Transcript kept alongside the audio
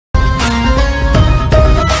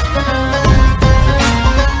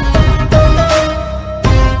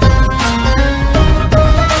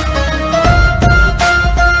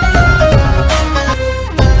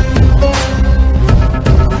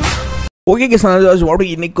Okay case நான்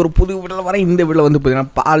இன்னைக்கு ஒரு புது வீட்டில் வரேன். இந்த வீட்டில் வந்து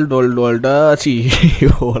பார்த்தீங்கன்னா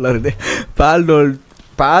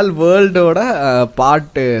பால்வேர்ல்டோட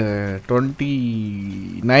பார்ட்டு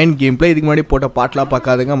 29 கேம் பிளே. இதுக்கு முன்னாடி போட்ட பாட்டெலாம்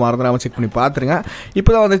பார்க்காதுங்க, மறந்துடாமல் செக் பண்ணி பார்த்துருங்க. இப்போ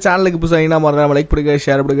தான் வந்து சேனலுக்கு புதுசாக மறந்துடாமல் லைக் பண்ணுங்க,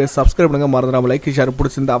 ஷேர் பண்ணுங்க, சப்ஸ்கிரைப் பண்ணுங்கள். மறந்துடாமல் லைக் ஷேர்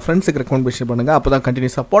பிடிச்சிருந்தா ஃப்ரெண்ட்ஸுக்கு ரெக்கமெண்டேஷன் பண்ணுங்கள். அப்போ தான்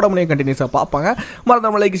கண்டினியூஸாக போட முடியும், கண்டினியூஸாக பார்ப்பாங்க.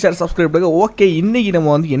 மறந்துடாமல் லைக் ஷேர் சப்ஸ்கிரைப் பண்ணுங்கள். ஓகே, இன்றைக்கி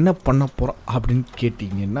நம்ம வந்து என்ன பண்ண போகிறோம் அப்படின்னு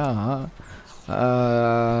கேட்டிங்கன்னா,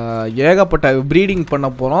 ஏகப்பட்ட ப்ரீடிங் பண்ண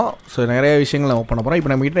போகிறோம். ஸோ நிறைய விஷயங்கள் நம்ம பண்ண போகிறோம். இப்போ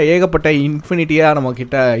நம்மக்கிட்ட ஏகப்பட்ட இன்ஃபினிட்டியாக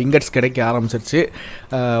நம்மக்கிட்ட இங்கட்ஸ் கிடைக்க ஆரம்பிச்சிருச்சு.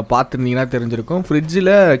 பார்த்துருந்தீங்கன்னா தெரிஞ்சிருக்கும்.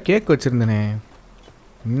 ஃப்ரிட்ஜில் கேக் வச்சுருந்தேனே,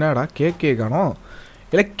 என்னடா கேக்கே காணோம்.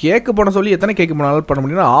 இல்லை கேக்கு பண்ண சொல்லி எத்தனை கேக்கு பண்ணாலும் பண்ண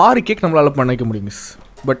முடியும்னா 6 கேக் நம்மளால் பண்ணிக்க முடியும் மிஸ்.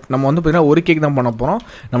 பட் நம்ம வந்து பார்த்திங்கன்னா ஒரு கேக் தான் பண்ண போகிறோம்.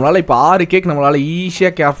 நம்மளால் இப்போ 6 கேக் நம்மளால்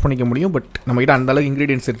ஈஸியாக கிராஃப்ட் பண்ணிக்க முடியும். பட் நம்மக்கிட்ட அந்தளவுக்கு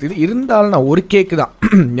இன்க்ரீடியன்ஸ் இருக்குது. இருந்தாலும் நான் ஒரு கேக்கு தான்,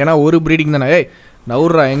 ஏன்னா ஒரு ப்ரீடிங் தானே. ஏய்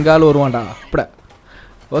நவுறா எங்காலும் வருவான்டா அப்பட.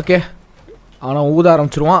 ஓகே, ஆனால் ஊத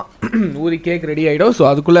ஆரம்பிச்சிருவான். ஊதி கேக் ரெடி ஆகிடும். ஸோ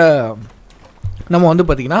அதுக்குள்ளே நம்ம வந்து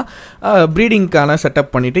பார்த்திங்கன்னா ப்ரீடிங்க்கான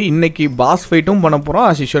செட்டப் பண்ணிவிட்டு இன்றைக்கி பாஸ் ஃபைட்டும் பண்ண போகிறோம்.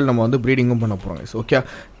 ஆஸ் யூஷுவல் நம்ம வந்து ப்ரீடிங்கும் பண்ண போகிறோம். ஓகே,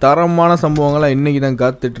 தரமான சம்பவங்கள்லாம் இன்றைக்கி தான்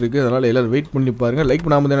காத்துட்ருக்கு. அதனால் எல்லோரும் வெயிட் பண்ணி பாருங்கள். லைக்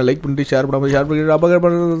பண்ணாமல் தானே லைக் பண்ணிட்டு ஷேர் பண்ணாமல்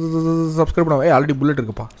சப்ஸ்கிரைப் பண்ணாமல். ஆல்ரெடி புல்லட்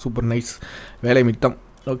இருக்குப்பா, சூப்பர் நைஸ், வேலை மித்தம்.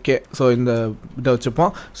 ஓகே, ஸோ இந்த இதை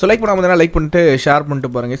வச்சுப்போம். ஸோ லைக் பண்ணாமல் லைக் பண்ணிட்டு ஷேர் பண்ணிட்டு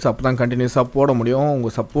பாருங்கள். ஸோ அப்போ தான் கண்டினியூஸாக போட முடியும்.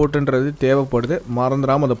 உங்கள் சப்போர்ட்டுன்றது தேவைப்படுது.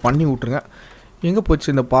 மறந்துடாமல் அதை பண்ணி விட்ருங்க. எங்கே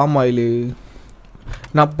போச்சு இந்த பாம் ஆயிலு?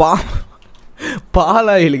 நான்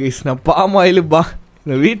பால் ஆயில் கைஸ், நான் பாம் ஆயில்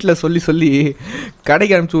இந்த வீட்டில் சொல்லி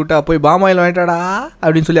கடைக்கு அனுப்பிச்சி விட்டா போய் பாம் ஆயில் வாங்கிட்டாடா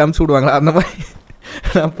அப்படின்னு சொல்லி அனுப்பிச்சி விடுவாங்களா, அந்த மாதிரி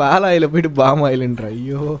நான் பால் ஆயில போய்ட்டு பாம் ஆயிலுன்ற.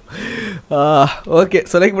 ஐயோ ஓகே,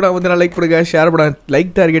 ஸோ லைக் பண்ணாமல் நான் லைக் பண்ணுங்க, ஷேர் பண்ண.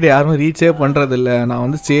 லைக் டார்கெட் யாரும் ரீச்சே பண்ணுறதில்ல. நான்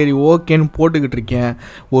வந்து சரி ஓகேன்னு போட்டுக்கிட்டு இருக்கேன்.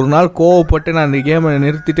 ஒரு நாள் கோவப்பட்டு நான் இந்த கேமை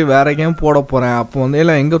நிறுத்திட்டு வேறு கேம் போட போகிறேன். அப்போ வந்து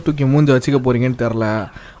எல்லாம் எங்கே தூக்கி மூஞ்சி வச்சுக்க போகிறீங்கன்னு தெரில.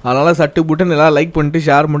 அதனால் சட்டு புட்டுன்னு எல்லாம் லைக் பண்ணிட்டு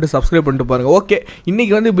ஷேர் பண்ணிட்டு சப்ஸ்கிரைப் பண்ணிட்டு பாருங்கள். ஓகே,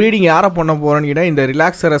 இன்றைக்கி வந்து ப்ரீடிங் யாரை பண்ண போகிறேன்னு கேட்டால் இந்த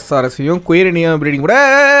ரிலாக்ஸரஸையும் குயிரனியும் ப்ரீடிங் கூட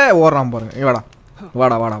ஓடுறான் பாருங்கள். வாடா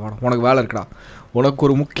வாடா வாடா வாடா, உனக்கு வேலை இருக்குடா. உனக்கு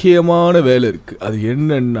ஒரு முக்கியமான வேலை இருக்குது. அது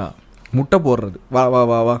என்னென்னா முட்டை போடுறது. வா வா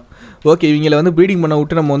வா வா. ஓகே, இவங்களை வந்து ப்ரீடிங் பண்ண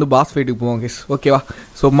விட்டு நம்ம வந்து பாஸ் ஃபைட்டுக்கு போவோம் கேஸ். ஓகேவா?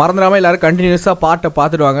 ஸோ மறந்துடாமல் எல்லோரும் கண்டினியூஸாக பாட்டை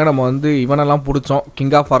பார்த்துடுவாங்க. நம்ம வந்து இவனெல்லாம் பிடிச்சோம்,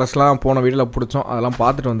 கிங் ஆஃப் ஃபாரஸ்ட்லாம் போன வீடியோவில் பிடிச்சோம், அதெல்லாம்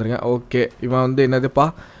பார்த்துட்டு வந்துருங்க. ஓகே, இவன் வந்து என்னதுப்பா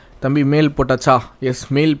தம்பி, மேல் போட்டாச்சா? எஸ்,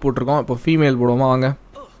 மேல் போட்டிருக்கோம். இப்போ ஃபீமேல் போடுவோமா? வாங்க.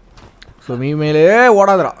 ஸோ ஃபீமேலே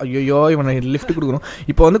ஓடாதரா. ஐயோ, இவனை லிஃப்ட் கொடுக்கணும்.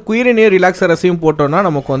 இப்போ வந்து குயிரனே ரிலாக்ஸரஸையும் போட்டோன்னா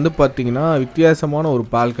நமக்கு வந்து பார்த்திங்கன்னா வித்தியாசமான ஒரு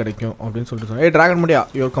பால் கிடைக்கும் அப்படின்னு சொல்லிட்டு சொன்னேன். ட்ராகன் முடியா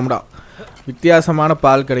யோர் கம்டா, வித்தியாசமான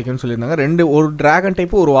பால் கிடைக்கும்னு சொல்லியிருந்தாங்க. ஒரு ட்ராகன்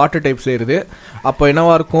டைப்பு ஒரு வாட்டர் டைப் சேருது. அப்போ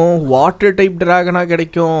என்னவாக இருக்கும்? வாட்டர் டைப் ட்ராகனாக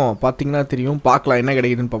கிடைக்கும். பார்த்திங்கன்னா தெரியும். பார்க்கலாம் என்ன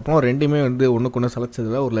கிடைக்குதுன்னு பார்ப்போம். ரெண்டுமே வந்து ஒன்றுக்கு ஒன்று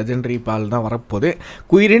சலைச்சதில் ஒரு லெஜெண்டரி பால் தான் வரப்போகுது.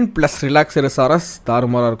 குயிரின் ப்ளஸ் ரிலாக்ஸரஸாரஸ்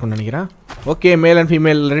தாறுமாறாக இருக்கும்னு நினைக்கிறேன். Okay, male and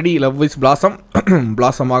female ready. Love is blossom.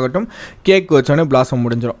 Blossom ஆகட்டும். கேக் வச்சோடனே பிளாசம்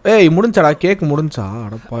முடிஞ்சிடும். ஏய் முடிஞ்சாடா, கேக் முடிஞ்சா?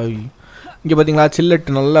 அடப்பாய். இங்கே பார்த்தீங்களா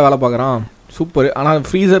சில்லட்டு நல்லா வேலை பார்க்குறான். சூப்பர். ஆனால்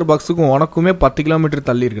ஃப்ரீசர் பாக்ஸுக்கும் உனக்குமே 10 கிலோமீட்டர்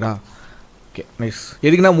தள்ளி இருக்குடா. Okay nice.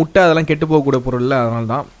 எதுக்குன்னா முட்டை அதெல்லாம் கெட்டு போகக்கூடிய பொருள் இல்லை, அதனால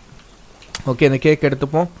தான். ஓகே, இந்த கேக்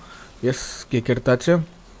எடுத்துப்போம். எஸ், கேக் எடுத்தாச்சு.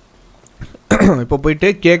 இப்போ போயிட்டு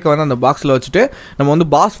கேக்கை வந்து அந்த பாக்ஸில் வச்சுட்டு நம்ம வந்து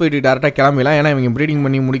பாஸ் ஃபைட்டு டேரெக்டாக கிளம்பிடலாம். ஏன்னா இவங்க ப்ரீடிங்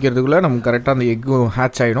பண்ணி முடிக்கிறதுக்குள்ளே நமக்கு கரெக்டாக அந்த எக்கும்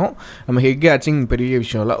ஹேட்ச் ஆகிடும். நம்ம எக் ஹேட்சிங் பெரிய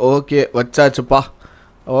விஷயம் இல்லை. ஓகே, வச்சாச்சுப்பா.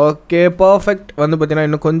 Okay perfect. வந்து பார்த்திங்கன்னா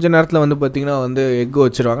இன்னும் கொஞ்சம் நேரத்தில் வந்து பார்த்திங்கன்னா வந்து எக்கு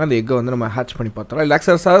வச்சுருவாங்க. அந்த எக்கை வந்து நம்ம ஹேட்ச் பண்ணி பார்த்தோம்.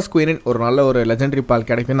 ரிலாக்ஸரஸாஸ் குயிரின் ஒரு நல்ல ஒரு லெஜெண்டரி பால்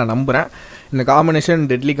கிடைக்குன்னு நான் நம்புகிறேன். இந்த காம்பினேஷன்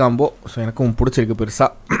டெட்லி காம்போ. ஸோ எனக்கும் பிடிச்சிருக்கு பெருசாக.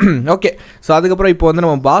 ஓகே, ஸோ அதுக்கப்புறம் இப்போ வந்து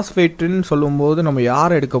நம்ம பாஸ் ஃபைட்டுன்னு சொல்லும்போது நம்ம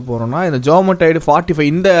யாரை எடுக்க போகிறோம்னா இந்த ஜோமன்டைடு 45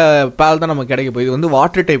 இந்த பால் தான் நமக்கு கிடைக்க போகுது. இது வந்து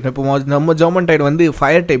வாட்டர் டைப். இப்போ நம்ம ஜோமன்டைடு வந்து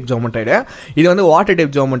ஃபயர் டைப் ஜோமன்டைடு, இது வந்து வாட்டர்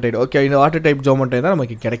டைப் ஜோமன்டைடு. ஓகே, இந்த வாட்டர் டைப் ஜோமன்டைடு தான்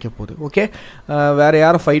நமக்கு கிடைக்க போகுது. ஓகே, வேறு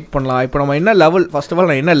யாரை ஃபைட் பண்ணலாம்? இப்போ நம்ம என்ன லெவல், ஃபர்ஸ்ட் ஆஃப் ஆல்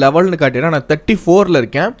நான் என்ன லெவல்னு காட்டினா நான் 34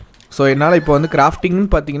 இருக்கேன். ஸோ என்னால் இப்போ வந்து கிராஃப்டிங்னு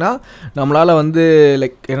பார்த்தீங்கன்னா நம்மளால் வந்து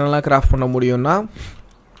லைக் என்னெல்லாம் கிராஃப்ட் பண்ண முடியும்னா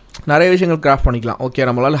நிறைய விஷயங்கள் கிராஃப்ட் பண்ணிக்கலாம். ஓகே,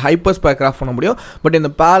 நம்மளால் ஹைப்பர் ஸ்பேர் கிராஃப்ட் பண்ண முடியும். பட்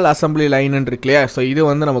இந்த பால் அசம்பிளி லைன் இருக்கு இல்லையா, ஸோ இது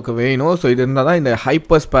வந்து நமக்கு வேணும். ஸோ இது இருந்தால் தான் இந்த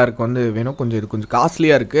ஹைப்பர் ஸ்பேருக்கு வந்து வேணும். இது கொஞ்சம்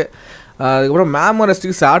காஸ்ட்லியாக இருக்குது. அதுக்கப்புறம்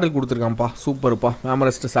மேமரஸ்ட்டுக்கு சேடல் கொடுத்துருக்கான்ப்பா. சூப்பர்ப்பா,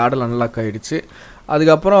 மேமரஸ்ட்டு சேடல் அன்லாக் ஆகிடுச்சு.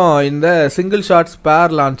 அதுக்கப்புறம் இந்த சிங்கிள் ஷாட்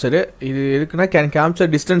ஸ்பேர் லான்ச்சரு, இது எதுக்குன்னா can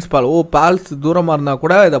capture distance ball. Balls தூரமாக இருந்தால்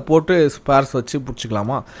கூட இதை போட்டு ஸ்பேர்ஸ் வச்சு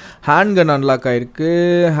பிடிச்சிக்கலாமா. ஹேண்ட் கன் அன்லாக் ஆகிருக்கு.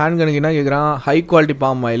 ஹேண்ட் கனுக்கு என்ன கேட்குறான்? High quality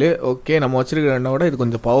palm oil. Okay, நம்ம வச்சுருக்கிற விட இது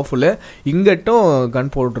கொஞ்சம் பவர்ஃபுல்லு. இங்கட்டும்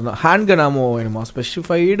கன் போட்டுருந்தோம். ஹேண்ட் கன் ஆமோ வேணுமா?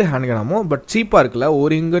 ஸ்பெசிஃபைடு ஹேண்ட் கன் ஆமோ, பட் சீப்பாக இருக்குல்ல.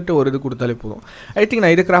 ஒரு இங்கட்டு ஒரு இது கொடுத்தாலே போதும். ஐ திங்க்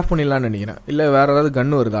நான் இதை கிராஃப்ட் பண்ணிடலான்னு நினைக்கிறேன். இல்லை வேறு ஏதாவது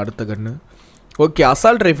கன்று வருது அடுத்த கன்று. ஓகே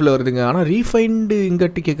அசால்ட் ரைஃபிள் வருதுங்க. ஆனால் ரீஃபைண்டு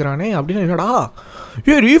இங்கட்டு கேட்குறானே அப்படின்னா என்னடா?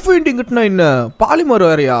 ரீஃபைண்ட் இங்கட்டுனா என்ன? பாலிமர்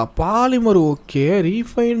வேறையா? Polymer okay.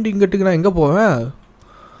 ரீஃபைண்ட் இங்கட்டுக்கு நான் எங்கே போவேன்?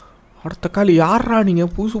 அடுத்த காலி யாரா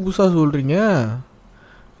நீங்கள் புதுசு புதுசாக சொல்கிறீங்க?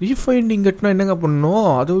 ரீஃபைண்ட் இங்கட்டுனா என்னங்க பண்ணணும்?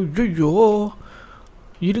 அது ஐயோ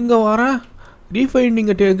இருங்க வரேன். ரீஃபைண்ட்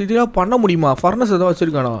இங்கட்டு எதுனா பண்ண முடியுமா? ஃபர்னஸ் எதாவது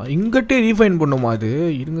வச்சுருக்கானா? இங்கட்டே ரீஃபைன் பண்ணுமா அது?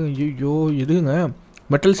 இருங்க ஐயோ எதுங்க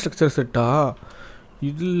மெட்டல் ஸ்ட்ரக்சர் செட்டா?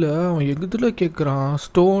 இதில் அவன் எதில் கேட்குறான்?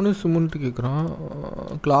 ஸ்டோனு சிமெண்ட்டு கேட்குறான்.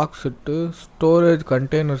 Clock set, storage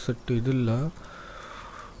container set. இது இல்லை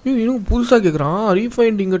இன்னும் புதுசாக கேட்குறான்.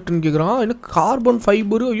 ரீஃபைண்ட் இங்கட்டுன்னு கேட்குறான். இன்னும் கார்பன்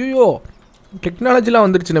ஃபைபரு. ஐயோ டெக்னாலஜிலாம்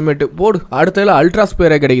வந்துருச்சு நம்மட்டு போடு. அடுத்ததில் அல்ட்ரா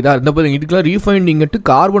ஸ்பேரே கிடைக்குதா? இந்த பார்த்து இதுக்கெலாம் ரீஃபைண்ட் இங்கட்டு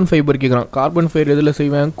கார்பன் ஃபைபர் கேட்குறான். கார்பன் ஃபைபர் எதில்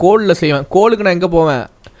செய்வேன்? கோலில் செய்வேன். கோலுக்கு நான் எங்கே போவேன்?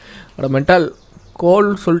 அட மென்டல் கோல்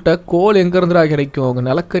சொல்லிட்ட. கோல் எங்கேருந்துடா கிடைக்கும்? உங்கள்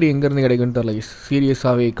நிலக்கரி எங்கேருந்து கிடைக்குன்னு தெரியல.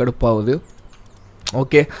 சீரியஸாகவே கடுப்பாகுது.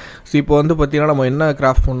 ஓகே ஸோ இப்போ வந்து பார்த்திங்கன்னா நம்ம என்ன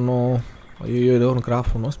கிராஃப்ட் பண்ணணும்? ஐயோ ஏதோ ஒன்று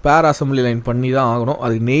கிராஃப்ட் பண்ணணும். ஸ்பேர் அசம்பிளி லைன் பண்ணி தான் ஆகணும்.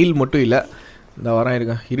 அதுக்கு நெயில் மட்டும் இல்லை. இந்த வரேன்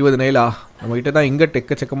இருக்கேன் 20 நெயிலா? நம்மக்கிட்ட தான் இங்கே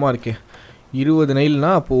எக்கச்சக்கமாக இருக்கே. 20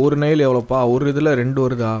 நெயில்னால் அப்போ ஒரு நெயில் எவ்வளோப்பா? ஒரு இதில் 2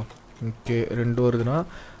 வருதா? ஓகே 2 வருதுன்னா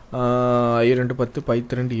 2 10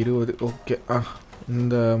 12 20. ஓகே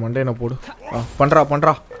இந்த மண்டையனை போடு.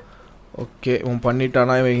 பண்ணுறா. ஓகே இவன்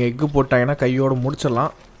பண்ணிட்டானா? இவங்க எக்கு போட்டாங்கன்னா கையோடு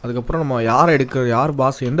முடிச்சிடலாம். அதுக்கப்புறம் நம்ம யாரை எடுக்கிறது? யார்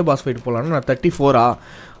பாஸ்? எந்த பாஸ் ஃபைட் போகலான்னு நான் 34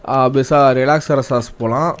 பெருசாக ரிலாக்ஸர் சாஸ்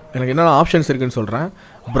போகலாம். எனக்கு என்னென்ன ஆப்ஷன்ஸ் இருக்குதுன்னு சொல்கிறேன்.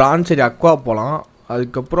 பிரான்ச்சரி அக்வா போகலாம்.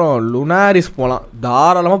 அதுக்கப்புறம் லுனாரிஸ் போகலாம்.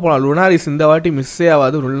 தாராளமாக போகலாம். லுனாரிஸ் இந்த வாட்டி மிஸ்ஸே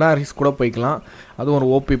ஆகாது. லுனாரிஸ் கூட போய்க்கலாம். அதுவும் ஒரு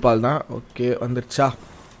ஓபி பால் தான். ஓகே வந்துருச்சா?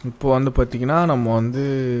 இப்போ வந்து பார்த்திங்கன்னா நம்ம வந்து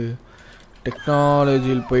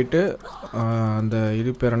டெக்னாலஜியில் போயிட்டு அந்த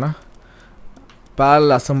இது பேர் என்ன?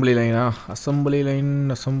 பேல் அசம்பிளி லைனா? Assembly line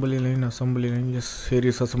S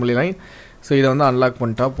serious assembly line. So இதை வந்து அன்லாக்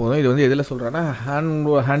பண்ணிட்டா போதும். இது வந்து எதில் சொல்கிறேன்னா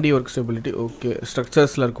ஹேண்டி ஒர்க் ஸ்டெபிலிட்டி. ஓகே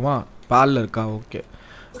ஸ்ட்ரக்சர்ஸில் இருக்குமா? பேலில் இருக்கா? ஓகே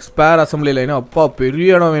ஸ்பேர் அசம்பிளி லைனா? அப்பா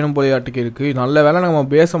பெரிய இடம் வேணும் போலியாட்டுக்கு இருக்குது. நல்ல வேலை நம்ம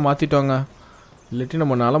பேஸை மாற்றிட்டோங்க. இல்லாட்டி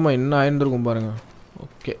நம்ம நிலமை என்ன ஆயிருந்திருக்கும் பாருங்கள்.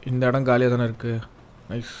 ஓகே இந்த இடம் காலியாக தானே இருக்குது.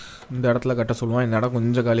 நைஸ். இந்த இடத்துல கட்ட சொல்லுவான். இந்த இடம்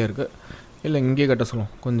கொஞ்சம் காலியாக இருக்குது. இல்லை இங்கேயே கட்ட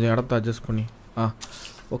சொல்லுவோம். கொஞ்சம் இடத்த அட்ஜஸ்ட் பண்ணி.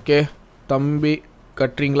 ஓகே தம்பி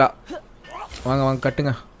கட்டுறீங்களா? வாங்க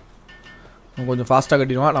கட்டுங்க. கொஞ்சம் ஃபாஸ்ட்டாக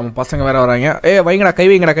கட்டிடுவான். நம்ம பசங்க வேறு வராங்க. வைங்கடா கை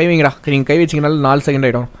வைங்கடா. நீங்கள் கை வச்சிங்கனாலும் 4 செகண்ட்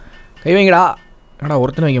ஆகிடும். கை வைங்கடா. ஏடா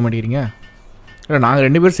ஒருத்தனை வைக்க மாட்டேங்கிறீங்க? இல்லை நாங்கள்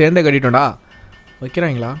 2 பேரும் சேர்ந்தே கட்டிட்டோம்டா.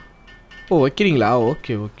 வைக்கிறாங்களா? வைக்கிறீங்களா?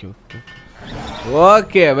 Okay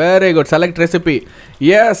very good. Select recipe.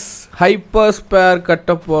 S hyper spare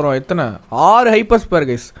கட்ட போகிறோம். எத்தனை? 6 ஹைப்பர் ஸ்பேர்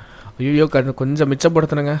கைஸ். ஐயோ கொஞ்சம்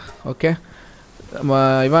மிச்சப்படுத்தணுங்க. ஓகே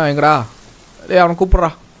இவன் எங்கடா? அவனை கூப்பிட்றா.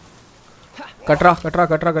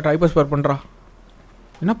 கட்டுறா ஹைப்பர் ஸ்பேர் பண்ணுறா.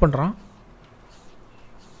 என்ன பண்ணுறான்?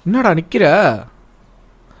 என்னடா நிற்கிற?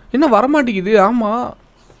 என்ன வரமாட்டேங்குது? ஆமாம்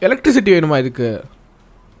எலக்ட்ரிசிட்டி வேணுமா இதுக்கு?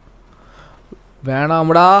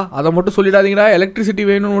 வேணாமடா அதை மட்டும் சொல்லிடாதீங்கடா. எலக்ட்ரிசிட்டி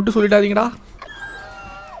வேணும்னு மட்டும் சொல்லிடாதீங்கடா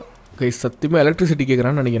கைஸ். சத்தியமாக எலக்ட்ரிசிட்டி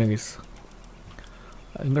கேட்குறான்னு நினைக்கிறேன் கைஸ்.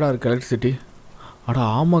 எங்கடா இருக்குது எலக்ட்ரிசிட்டி?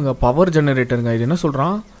 ஆமாங்க பவர் ஜெனரேட்டருங்க. இது என்ன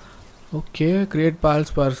சொல்கிறான்? ஓகே கிரியேட்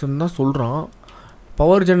பால்ஸ் பார்ஸ்ன்னு தான் சொல்கிறான்.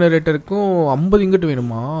 பவர் ஜெனரேட்டருக்கும் 50 இங்கட்டு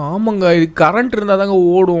வேணுமா? ஆமாங்க இது கரண்ட் இருந்தால் தாங்க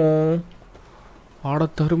ஓடும்.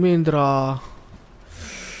 தருமேந்திரா.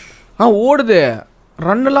 ஓடுது,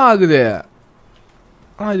 ரன்னெல்லாம் ஆகுது.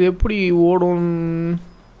 ஆனால் இது எப்படி ஓடும்?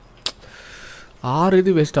 6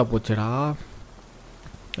 இது வேஸ்ட்டாக போச்சுடா.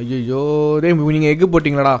 ஐயோ நீங்கள் எக்கு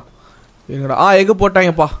போட்டிங்களாடா? எங்கடா? எக்கு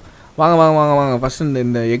போட்டாங்கப்பா. வாங்க ஃபஸ்ட்டு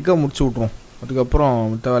இந்த எக்கை முடிச்சு விட்ருவோம். அதுக்கப்புறம்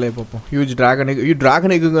மற்ற வேலையை பார்ப்போம். Huge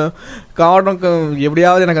dragon எக்குங்க. காரணம்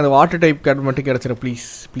எப்படியாவது எனக்கு அந்த வாட்டர் டைப் கேட் மட்டும் கிடச்சிடும்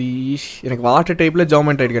ப்ளீஸ். எனக்கு வாட்டர் டைப்பில்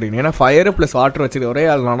ஜாமெண்ட் கிடைக்கணும். ஏன்னா ஃபயரு ப்ளஸ் வாட்டர் வச்சுருக்க ஒரே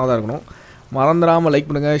ஆள் நானாக தான் இருக்கணும். மறந்துடாமல் லைக்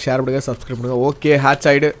பண்ணுங்கள், ஷேர் பண்ணுங்கள், சப்ஸ்கிரைப் பண்ணுங்கள். ஓகே ஹேட்ச்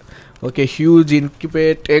ஆயிடு. Okay huge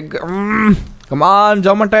incubate egg. Come on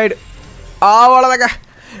ஜாமெண்ட் அவ்வளோதாங்க.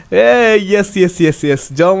 எஸ்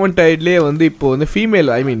ஜாமெண்டைட்லேயே வந்து இப்போது வந்து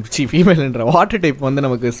ஃபீமேல்ன்ற வாட்டர் டைப் வந்து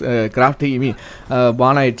நமக்கு கிராஃப்டிங்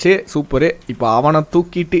பான் ஆயிடுச்சு. சூப்பரு. இப்போ அவனை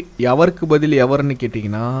தூக்கிட்டு எவருக்கு பதில் எவருன்னு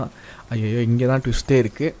கேட்டிங்கன்னா, ஐயோ இங்கே தான் ட்விஸ்ட்டே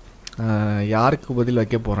இருக்குது. யாருக்கு பதில்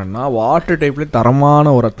வைக்க போகிறேன்னா வாட்டர் டைப்லேயே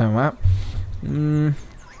தரமான ஒருத்தவன்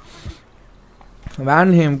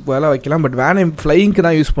வேன்ஹேம் போல வைக்கலாம். பட் வேன்ஹேம் ஃப்ளைங்க்கு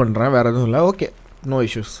தான் யூஸ் பண்ணுறேன், வேறு எதுவும் இல்லை. Okay no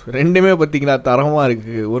issues. ரெண்டுமே பார்த்திங்கன்னா தரமாக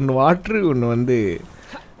இருக்குது. ஒன்று வாட்ரு, ஒன்று வந்து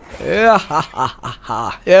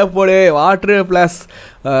போடு வாட்ரு ப்ளஸ்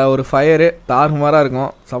ஒரு ஃபயரு தாறுமாறாக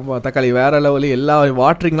இருக்கும். தக்காளி வேறு லெவலு. எல்லா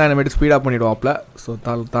வாட்டரிங்லாம் இனிமேட்டு ஸ்பீடாக பண்ணிவிடுவாப்பில். ஸோ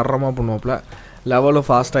தரமாக பண்ணுவாப்பில். லெவலும்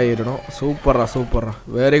ஃபாஸ்ட்டாக ஏறிடும். சூப்பர்ரா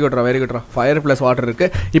வெரி குட்ரா. ஃபயர் ப்ளஸ் வாட்டர்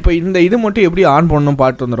இருக்குது. இப்போ இந்த இது மட்டும் எப்படி ஆன் பண்ணணும்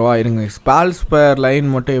பார்த்து வந்துடுவா இருங்க. ஸ்பால்ஸ் பேர் லைன்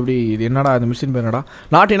மட்டும் எப்படி இது என்னடா அந்த மிஷின் பேர் என்னடா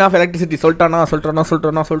நாட் இனஃப் எலக்ட்ரிசிட்டி சொல்லிட்டானா.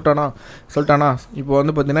 இப்போ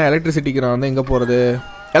வந்து பார்த்தீங்கன்னா எலக்ட்ரிசிட்டிக்கு நான் வந்து எங்கே போகிறது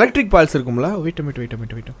எலக்ட்ரிக் பால்ஸ் இருக்கும்ல. வெயிட்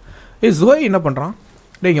ஜோய் என்ன பண்ணுறான்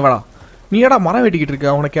டே இங்கே வாடா. நீ ஏடா மரம் வெட்டிக்கிட்டு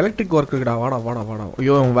இருக்க உனக்கு எலக்ட்ரிக் ஒர்க் இருக்குடா. வாடா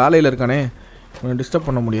ஐயோ அவன் வேலையில் இருக்கானே உன்னை டிஸ்டர்ப்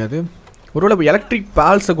பண்ண முடியாது. ஒருவேளை இப்போ எலக்ட்ரிக்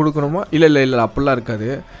பால்ஸை கொடுக்கணுமா? இல்லை அப்படிலாம் இருக்காது.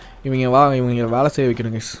 இவங்க வேலை செய்ய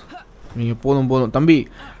வைக்கணும் கைஸ். நீங்கள் போதும் தம்பி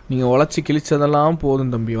நீங்கள் உழைச்சி கிழிச்சதெல்லாம்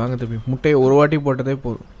போதும் தம்பி. வாங்க தம்பி முட்டையை ஒரு வாட்டி போட்டதே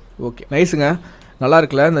போதும். ஓகே நைஸுங்க நல்லா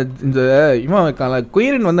இருக்குல்ல. இந்த இவன்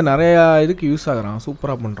குயிரின் வந்து நிறையா இதுக்கு யூஸ் ஆகுறான்.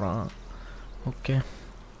 சூப்பராக பண்ணுறான். ஓகே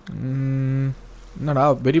என்னடா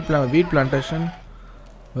வீட் பிளான்டேஷன்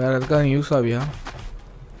வேறு எதுக்காக யூஸ் ஆவியா?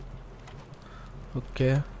 ஓகே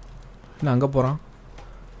என்ன அங்கே போகிறான்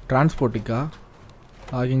டிரான்ஸ்போர்ட்டிக்கா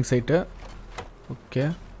லாகிங் சைட்டு.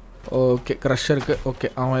 ஓகே க்ரஷருக்கு. ஓகே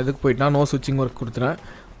அவன் எதுக்கு போயிட்டான் நோ ஸ்விட்சிங் ஒர்க் கொடுத்துறேன்.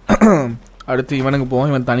 அடுத்து இவனுக்கு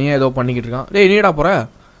போவான். இவன் தனியாக ஏதோ பண்ணிக்கிட்டு இருக்கான். டேய் நீடா போகிற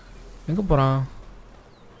எங்கே போகிறான்?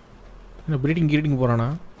 என்ன ப்ரீடிங் போகிறானா?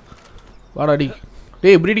 வாடாடி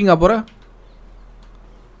டேய் ப்ரீடிங்காக போகிற?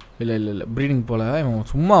 இல்லை ப்ரீடிங் போல்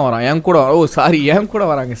இவன் சும்மா வரான் என் கூட. என் கூட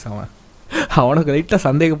வராங்க அவன். அவனுக்கு ரைட்டாக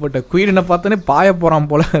சந்தேகப்பட்ட குயிரினை பார்த்தோன்னே பாய போகிறான்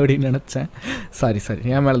போல் அப்படின்னு நினச்சேன். சாரி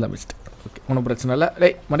என் மேலே தான் பெஸ்ட்டு. ஓகே ஒன்றும் பிரச்சனை இல்லை.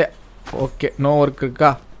 டேய் மடியா ஓகே நோ ஒர்க் இருக்கா?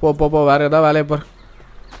 போ வேறு ஏதாவது வேலையை பாரு.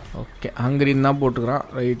 ஓகே ஹங்கரின்னு தான் போட்டுக்கிறான்.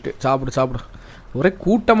 ரைட்டு சாப்பிடு. ஒரே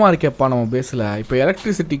கூட்டமாக இருக்கேப்பா நம்ம பேஸில். இப்போ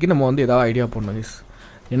எலக்ட்ரிசிட்டிக்கு நம்ம வந்து ஏதாவது ஐடியா பண்ணணும் கைஸ்.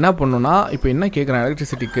 என்ன பண்ணணும்னா இப்போ என்ன கேட்குறேன்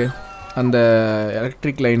எலக்ட்ரிசிட்டிக்கு அந்த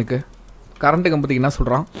எலக்ட்ரிக் லைனுக்கு கரண்ட்டு கம்பத்துக்கு என்ன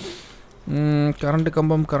சொல்கிறான்? கரண்ட்டு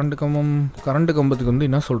கம்பத்துக்கு வந்து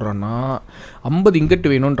என்ன சொல்கிறான்னா 50 இங்கட்டு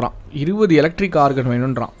வேணுன்றான். 20 எலக்ட்ரிக் ஆர்கன்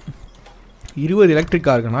வேணுன்றான். 20 எலக்ட்ரிக்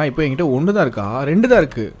ஆர்கனா? இப்போ என்கிட்ட 1 தான் இருக்கா 2 தான்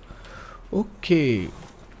இருக்குது. ஓகே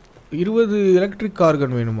 20 எலக்ட்ரிக்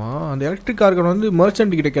ஆர்கன் வேணுமா? அந்த எலக்ட்ரிக் ஆர்கன் வந்து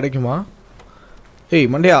மர்ச்சன்ட் கிட்ட கிடைக்குமா? ஏய்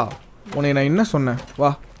மண்டையா உன்னை நான் என்ன சொன்னேன்?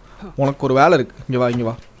 வா உனக்கு ஒரு வேலை இருக்குது. இங்கே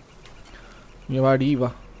வாடி வா.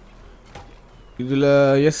 இதில்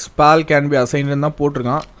எஸ் பால் கேன் பி அசைன்னு தான்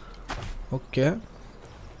போட்டிருக்கான். ஓகே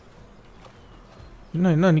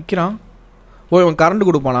என்ன நிற்கிறான்? இவன் கரண்ட்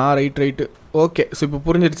கொடுப்பானா? ரைட்டு. ஓகே ஸோ இப்போ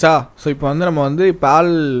புரிஞ்சிடுச்சா? ஸோ இப்போ வந்து நம்ம வந்து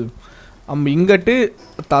பால் இங்கட்டு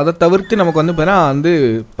அதை தவிர்த்து நமக்கு வந்து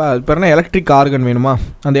பார்த்தீங்கன்னா எலக்ட்ரிக் ஆர்கன் வேணுமா?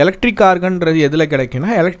 அந்த எலக்ட்ரிக் ஆர்கன்றது எதில் கிடைக்குன்னா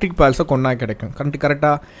எலக்ட்ரிக் பால்ஸை கொண்டா கிடைக்கும்.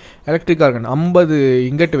 கரெக்டாக எலக்ட்ரிக் ஆர்கன் 50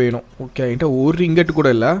 இங்கட்டு வேணும். ஓகே என்கிட்ட ஒரு இங்கட்டு கூட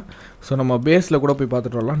இல்லை. ஸோ நம்ம பேஸில் கூட போய்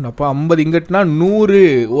பார்த்துட்டு வரலாம். அப்போ 50 இங்கட்னா 100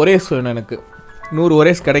 ஒரேஸ் வேணும் எனக்கு. 100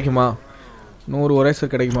 ஒரேஸ் கிடைக்குமா? 100 ஒரேஸ்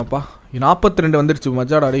கிடைக்குமாப்பா? 42 வந்துடுச்சு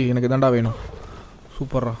மஜாடாடி. எனக்கு தாண்டா வேணும்.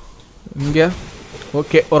 சூப்பர்ரா. இங்கே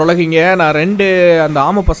ஓகே ஓரளவுக்கு இங்கே நான் 2 அந்த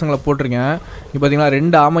ஆமை பசங்களை போட்டிருக்கேன். இங்கே பார்த்தீங்கன்னா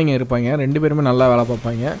 2 ஆமைங்க இருப்பாங்க. 2 பேருமே நல்லா வேலை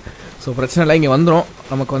பார்ப்பாங்க. ஸோ பிரச்சனை இல்லை. இங்கே வந்துடும்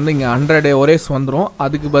நமக்கு வந்து இங்கே 100 ஒரேஸ் வந்துடும்.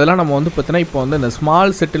 அதுக்கு பதிலாக நம்ம வந்து பார்த்தீங்கன்னா இப்போ வந்து இந்த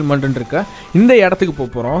ஸ்மால் செட்டில்மெண்ட்டுன்னு இருக்க இந்த இடத்துக்கு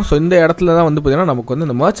போகிறோம். ஸோ இந்த இடத்துல தான் வந்து பார்த்தீங்கன்னா நமக்கு வந்து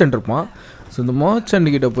இந்த மர்ச்சன்ட் இருப்பான். ஸோ இந்த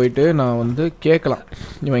மர்ச்சன்ட்கிட்ட போயிட்டு நான் வந்து கேட்கலாம்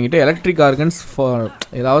இவங்கிட்ட எலக்ட்ரிக் ஆர்கன்ஸ்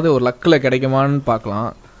ஏதாவது ஒரு லக்கில் கிடைக்குமான்னு பார்க்கலாம்.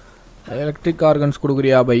 எலக்ட்ரிக் ஆர்கன்ஸ்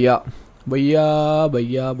கொடுக்குறியா பையா?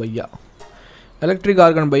 எலக்ட்ரிக்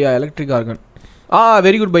ஆர்கன்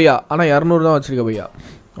வெரி குட் பையா. ஆனால் 200 தான் வச்சுருக்க பையா.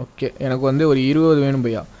 ஓகே எனக்கு வந்து ஒரு 20 வேணும்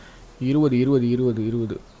பையா.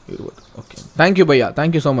 20. ஓகே தேங்க்யூ பையா.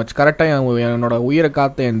 Thank you so much. கரெக்டாக என்னோட உயிரை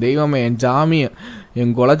காத்த என் தெய்வமே என் ஜாமி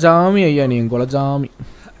என் குலஜாமி ஐயா நீ என் குலஜாமி.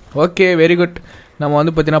 Okay very good. நம்ம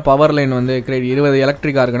வந்து பார்த்தீங்கன்னா பவர் லைன் வந்து 20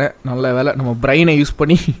 எலக்ட்ரிக் ஆர்கனை நல்ல வேலை நம்ம பிரெயினை யூஸ்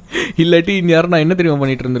பண்ணி இல்லாட்டி இந்நேரம் நான் என்ன தெரியுமா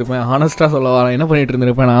பண்ணிகிட்டு இருந்திருப்பேன்? ஹானஸ்ட்டாக சொல்ல வரேன் என்ன பண்ணிகிட்டு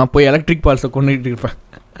இருந்திருப்பேன்? நான் போய் எலக்ட்ரிக் பால்ஸை கொண்டுகிட்டு இருப்பேன்.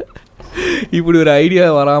 இப்படி ஒரு ஐடியா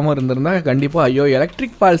வராமல் இருந்திருந்தா கண்டிப்பாக ஐயோ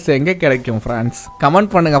எலக்ட்ரிக் பால்ஸ் எங்கே கிடைக்கும் ஃப்ரான்ஸ்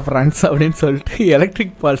கமெண்ட் பண்ணுங்கள் ஃப்ரான்ஸ் அப்படின்னு சொல்லிட்டு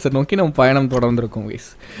எலக்ட்ரிக் பால்ஸை நோக்கி நம்ம பயணம் தொடர்ந்துருக்கோம் கைஸ்.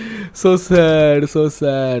 So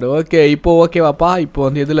sad. ஓகே இப்போ ஓகேவாப்பா? இப்போ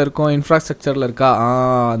வந்து எதில் இருக்கோம்? இன்ஃப்ராஸ்ட்ரக்சரில் இருக்கா?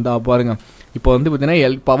 அந்த பாருங்கள் இப்போ வந்து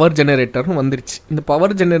பார்த்தீங்கன்னா பவர் ஜெனரேட்டர்னு வந்துருச்சு. இந்த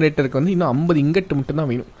பவர் ஜெனரேட்டருக்கு வந்து இன்னும் 50 இங்கட்டு மட்டும்தான்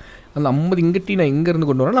வேணும். அந்த 50 இங்கட்டி நான் இங்கேருந்து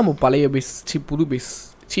கொண்டு வரேன். நம்ம பழைய பேஸ் புது பேஸ்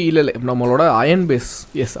இல்லை நம்மளோட அயன் பேஸ்.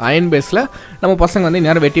 எஸ் அயன் பேஸில் நம்ம பசங்க வந்து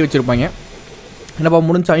நேரம் வெட்டி வச்சுருப்பாங்க. என்னப்பா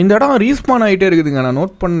முடிஞ்சா? இந்த இடம் ரீஸ்பான் ஆகிட்டே இருக்குதுங்க. நான்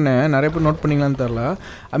நோட் பண்ணேன். நிறைய பேர் நோட் பண்ணிங்களான்னு தெரில.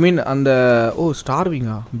 ஐ மீன் அந்த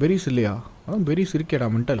ஸ்டார்விங்கா பெரிஸ் இல்லையா? பெரிஸ் இருக்கேடா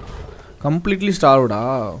மென்டல் கம்ப்ளீட்லி ஸ்டார்வுடா.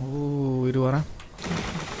 இரு வரேன்.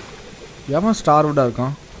 ஏன் ஸ்டார்வுடாக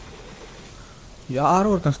இருக்கான்? யாரோ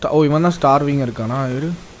ஒருத்தன் இவன் தான் ஸ்டார்விங் இருக்கானா? இரு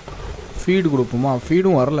ஃபீடு கொடுப்போமா?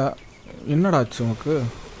 ஃபீடும் வரல. என்னடாச்சு உனக்கு?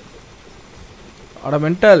 அட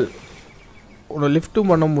மென்டல் உன்னை லிஃப்ட்டும்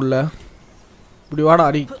பண்ண முடியல. இப்படி வாடா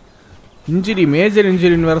அடி. இன்ஜுரி மேஜர்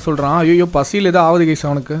இன்ஜுரின்னு வேறு சொல்கிறான். ஐயோ பசியில் எதாவது ஆகுது கைஸ்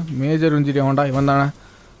அவனுக்கு. Major injury அவன்டா. இவன் தானே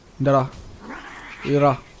இந்தடா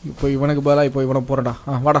இருடா இப்போ இவனுக்கு பதிலாக இப்போ இவனை போகிறடா.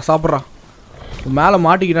 வாடா சாப்பிட்றா. மேலே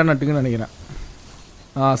மாட்டிக்கிட்டான்னு நட்டுக்குன்னு நினைக்கிறேன்.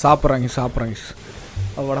 சாப்பிட்றாங்க.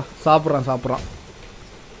 வாடா சாப்பிட்றான்.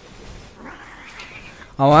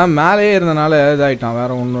 அவன் மேலேயே இருந்தனால இதாகிட்டான்,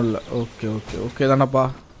 வேறு ஒன்றும் இல்லை. ஓகே தானேப்பா.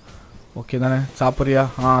 ஓகே தானே, சாப்பிட்றியா?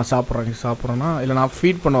 சாப்பிட்றேன்னா இல்லை நான்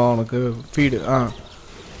ஃபீட் பண்ணுவேன் அவனுக்கு. ஃபீடு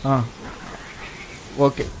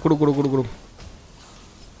ஓகே கொடு.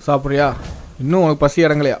 சாப்பிட்றியா? இன்னும் உனக்கு பசி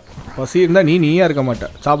இறங்கலையா? பசி இருந்தால் நீயா இருக்க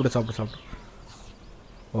மாட்டேன். சாப்பிடு.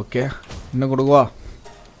 ஓகே இன்னும் கொடுக்குவா.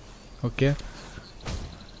 ஓகே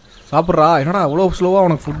சாப்பிட்றா. என்னடா அவ்வளோ ஸ்லோவாக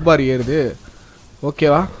உனக்கு ஃபுட் பார் ஏறுது?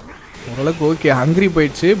 ஓகேவா? ஓரளவுக்கு ஓகே. ஹங்க்ரி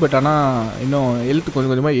போயிடுச்சு, பட் ஆனால் இன்னும் ஹெல்த்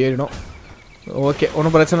கொஞ்சம் கொஞ்சமாக ஏறிடும். ஓகே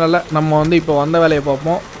ஒன்றும் பிரச்சனை இல்லை. நம்ம வந்து இப்போ வந்த வேலையை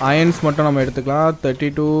பார்ப்போம். அயன்ஸ் மட்டும் நம்ம எடுத்துக்கலாம்.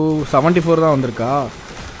 32 74 தான் வந்திருக்கா.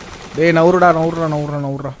 டேய் நவுறுடா.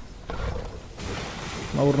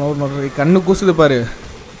 கண்ணு கூசுது பாரு.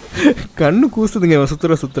 கண்ணு கூசுதுங்க இவன்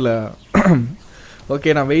சுற்றுல. ஓகே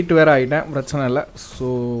நான் வெயிட் வேறு ஆகிட்டேன், பிரச்சனை இல்லை. ஸோ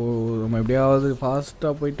நம்ம எப்படியாவது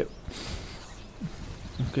ஃபாஸ்ட்டாக போயிட்டு.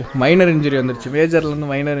 ஓகே மைனர் இன்ஜுரி வந்துருச்சு, மேஜர்லேருந்து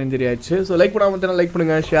மைனர் இன்ஜுரி ஆயிடுச்சு. ஸோ லைக் பண்ணாமல் லைக்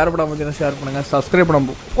பண்ணுங்கள், ஷேர் பண்ணாமல் ஷேர் பண்ணுங்கள், சப்ஸ்கிரைப்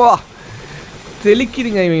பண்ணாமல்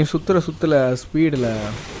தெளிக்குதுங்க இவங்க சுற்றுல ஸ்பீடில்.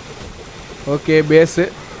 ஓகே பேஸு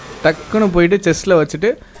டக்குன்னு போயிட்டு செஸ்ட்டில் வச்சுட்டு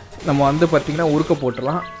நம்ம வந்து பார்த்திங்கன்னா உருக்க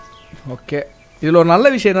போட்டுடலாம். ஓகே இதில் ஒரு நல்ல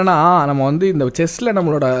விஷயம் என்னென்னா, நம்ம வந்து இந்த செஸ்ஸில்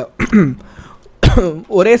நம்மளோட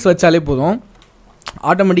ஒரேஸ் வச்சாலே போதும்,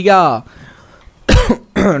 ஆட்டோமேட்டிக்காக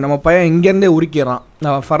நம்ம பையன் இங்கேருந்தே உருக்கிடுறான்.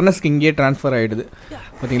 நம்ம ஃபர்னஸ்க்கு இங்கேயே ட்ரான்ஸ்ஃபர் ஆகிடுது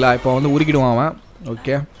பார்த்தீங்களா. இப்போ வந்து உருக்கிடுவான் அவன்.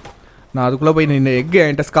 ஓகே நான் அதுக்குள்ளே போய் இந்த எக்கு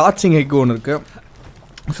என்கிட்ட ஸ்காட்சிங் எக்கு ஒன்று இருக்குது.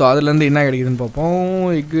 ஸோ அதுலேருந்து என்ன கிடைக்குதுன்னு பார்ப்போம்.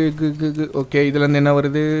 எக்கு. ஓகே இதுலேருந்து என்ன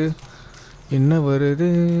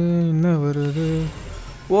வருது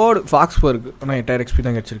ஓடு ஃபாக்ஸ்பர்க்கு. ஆனால் 8000 XP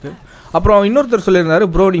தான் கிடச்சிருக்கு. அப்புறம் இன்னொருத்தர் சொல்லியிருந்தாரு,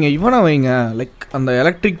 ப்ரோ நீங்கள் இவனை வைங்க, லைக் அந்த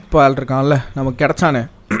எலக்ட்ரிக் பால் இருக்கான்ல நமக்கு கிடச்சானே,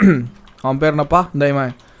 அவன் பேர் என்னப்பா, இந்த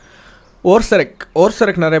இவன்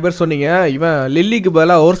ஓர்சரெக் நிறைய பேர் சொன்னீங்க. இவன் லில்லிக்கு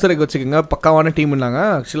பதிலாக ஓர்சரெக் வச்சுக்கோங்க, பக்காவான டீம்னாங்க.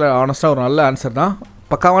 ஆக்சுவலாக ஆனஸ்ட்டாக ஒரு நல்ல ஆன்சர் தான்,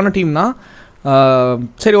 பக்காவான டீம் தான்.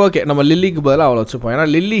 சரி ஓகே நம்ம லில்லிக்கு பதிலாக அவ்வளோ வச்சுப்போம். ஏன்னா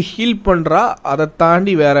லில்லி ஹீல் பண்ணுறா, அதை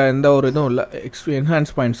தாண்டி வேறு எந்த ஒரு இதுவும் இல்லை.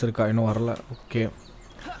 என்ஹான்ஸ் பாயிண்ட்ஸ் இருக்கா இன்னும் வரல. ஓகே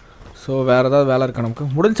ஸோ வேறு ஏதாவது வேலை இருக்கா நமக்கு?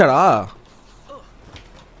 முடிஞ்சாடா?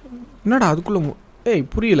 என்னடா அதுக்குள்ளே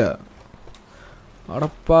புரியல.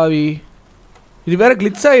 அடப்பாவி இது வேறு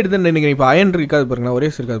கிளிச் ஆகிடுதுன்னு நினைக்கிறேன். இப்போ அயன் இருக்காது பாருங்களேன், ஒரே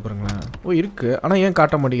இருக்காது பாருங்களேன். இருக்குது ஆனால் ஏன்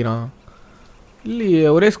காட்ட மாட்டேங்கிறான்? இல்லையே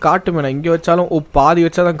ஒரே காட்டுமே, நான் இங்கே வச்சாலும் பாதி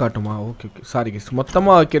வச்சா தான் காட்டுமா? ஓகே சாரி கேஸ்,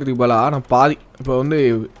 மொத்தமாக வைக்கிறதுக்கு பதிலாக நான் பாதி இப்போ வந்து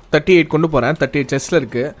 38 கொண்டு போகிறேன். 38 செஸ்ஸில்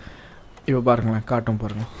இருக்குது. இப்போ பாருங்களேன் காட்டும்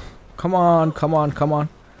பாருங்கள். கமான்.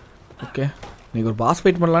 ஓகே நீங்கள் ஒரு பாஸ்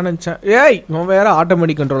ஃபைட் பண்ணலான்னு நினச்சேன். இவன் வேறு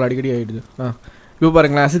ஆட்டோமேட்டிக் கண்ட்ரோல் அடிக்கடி ஆகிடுது. இப்போ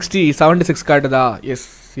பாருங்களேன் 76 காட்டுதா? எஸ்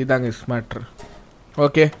இதுதாங்க மேட்ரு.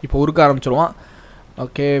 ஓகே இப்போ உருக்க ஆரம்பிச்சிடுவான்.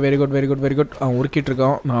 Okay very good. அவன் உருக்கிட்டு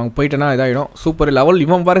இருக்கான். நான் போயிட்டேன்னா இதாகிடும். Super level.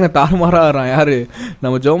 இவன் பாருங்கள் தாறுமாறாக ஆகிறான். யார்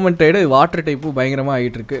நம்ம ஜோமன் டைடு வாட்டர் டைப்பு பயங்கரமாக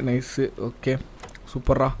ஆகிட்டுருக்கு. நைஸு. ஓகே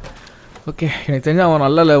சூப்பரா. ஓகே எனக்கு தெரிஞ்சு அவன்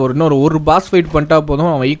நல்ல இன்னொரு பாஸ் ஃபைட் பண்ணிட்டா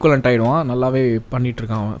போதும், அவன் ஈக்குவலண்ட் ஆகிடுவான். நல்லாவே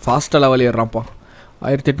பண்ணிகிட்ருக்கான் அவன். ஃபாஸ்ட்டாக லெவல் ஏறுறான்ப்பா.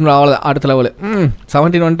 1800 அவ்வளோ அடுத்த லெவலு.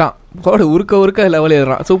 17 வந்துட்டான். கோடு உருக்க லெவல்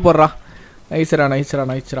ஏறுறான். சூப்பர்ரா.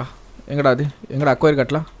 நைஸ்ரா. எங்கடா அக்வயர்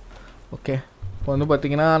கட்டலாம். ஓகே இப்போ வந்து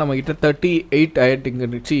பார்த்திங்கன்னா நம்மக்கிட்ட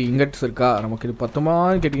 38 இங்கட்ஸ் இருக்கா. நமக்கு இது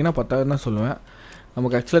 10 கேட்டிங்கன்னா 10 தான் சொல்லுவேன்.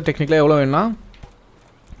 நமக்கு ஆக்சுவலாக டெக்னிக்கலாக எவ்வளோ வேணும்னா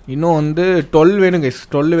இன்னும் வந்து 12 வேணும் கைஸ்.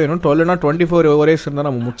 12 வேணும். 12னா 24 ஓரேஸ் இருந்தால்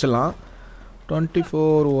நம்ம முடிச்சிடலாம்.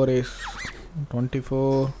 24 ஓரேஸ் 24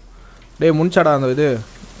 டே முடிச்சாடா அந்த இது.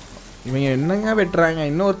 இவங்க என்னங்க வெட்டுறாங்க?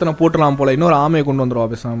 இன்னொருத்தனை போட்டுடலாம் போல். இன்னொரு ஆமையை கொண்டு வந்துடுவா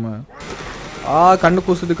பேசாமல். கண்ணு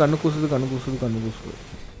கூசுது.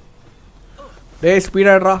 டே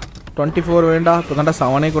ஸ்பீடாடுறா. 24 வேண்டா. இப்போ தாண்டா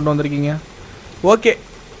 7 கொண்டு வந்திருக்கீங்க. ஓகே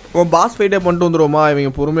பாஸ் ஃபைட்டே பண்ணிட்டு வந்துடுவோமா?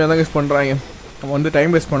 இவங்க பொறுமையாக தான் யூஸ் பண்ணுறாங்க. நம்ம வந்து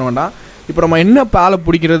டைம் வேஸ்ட் பண்ண வேண்டாம். இப்போ நம்ம என்ன பாலை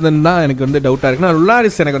பிடிக்கிறதுன்னு தான் எனக்கு வந்து டவுட்டாக இருக்குது. நான்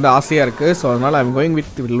லுனாரிஸ் எனக்கு வந்து ஆசையாக இருக்குது. ஸோ அதனால் ஐம் கோயிங்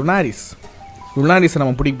வித் லுனாரிஸை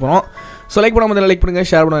நம்ம பிடிக்க போகிறோம். ஸோ லைக் பண்ணாமல் லைக் பண்ணுங்கள்,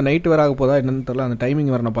 ஷேர் பண்ணுங்கள். நைட்டு வேறு ஆக போதா என்னென்னு தெரியல. அந்த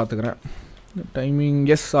டைமிங் வேறு நான் பார்த்துக்கிறேன்.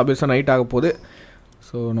 எஸ் ஆப்வியஸாக நைட் ஆக போகுது.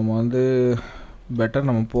 ஸோ நம்ம வந்து பெட்டர்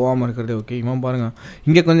நம்ம போகாமல் இருக்கிறதே ஓகே. இவன் பாருங்கள்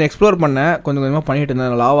இங்கே கொஞ்சம் எக்ஸ்ப்ளோர் பண்ணேன், கொஞ்சமாக பண்ணிகிட்டு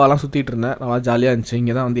இருந்தேன். லாவாலாம் சுற்றிட்டு இருந்தேன், நல்லா ஜாலியாக இருந்துச்சு.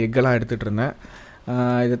 இங்கே தான் வந்து எக்கெல்லாம் எடுத்துகிட்டு இருந்தேன்.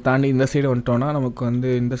 இதை தாண்டி இந்த சைடு வந்துட்டோன்னா நமக்கு வந்து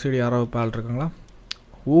இந்த சைடு யாராவது பால் இருக்காங்களா?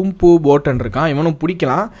 ஊம்பூ போட்டன் இருக்கான். இவனும்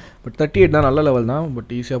பிடிக்கலாம். பட் 38 தான் நல்ல லெவல் தான்.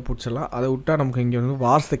 பட் ஈஸியாக பிடிச்சிடலாம். அதை விட்டால் நமக்கு இங்கே வந்து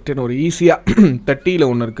வார் செக்டர்னு ஒரு ஈஸியாக 30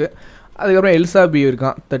 ஒன்று இருக்குது. அதுக்கப்புறம் எல்சாபி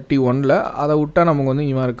இருக்கான் 31. அதை விட்டால் நமக்கு வந்து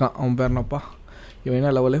இவன் இருக்கான். அவன் பேர் என்னப்பா? இவன்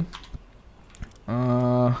என்ன லெவலு?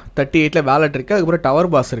 38 வேலட் இருக்குது. அதுக்கப்புறம் டவர்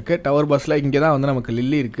பாஸ் இருக்குது. டவர் பாஸில் இங்கே தான் வந்து நமக்கு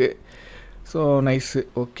லில்லி இருக்குது. ஸோ நைஸு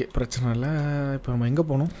ஓகே பிரச்சனை இல்லை. இப்போ நம்ம எங்கே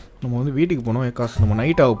போகணும்? நம்ம வந்து வீட்டுக்கு போகணும். ஏக்காசு நம்ம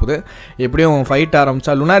நைட் ஆக போகுது. எப்படியும் ஃபைட்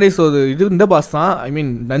ஆரம்பித்தா லுனாரிஸ் இது இந்த பஸ் தான், ஐ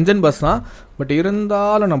மீன் டஞ்சன் பஸ் தான். பட்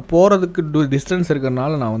இருந்தாலும் நான் போகிறதுக்கு டிஸ்டன்ஸ்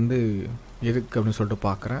இருக்கிறனால நான் வந்து எதுக்கு அப்படின்னு சொல்லிட்டு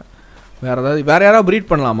பார்க்குறேன். வேறு யாராவது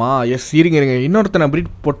ப்ரீட் பண்ணலாமா? எஸ் இருங்க இன்னொருத்தனை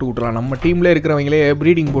ப்ரீட் போட்டு விட்றலாம். நம்ம டீம்லேயே இருக்கிறவங்களே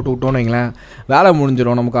ப்ரீடிங் போட்டு விட்டோன்னு வைங்களேன், வேலை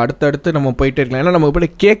முடிஞ்சிடும். நமக்கு அடுத்தடுத்து நம்ம போயிட்டே இருக்கலாம். ஏன்னா நமக்கு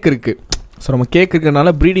போய்ட்டு கேக் இருக்குது. ஸோ நம்ம கேக்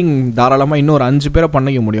இருக்கிறனால ப்ரீடிங் தாராளமாக இன்னொரு 5 பேரை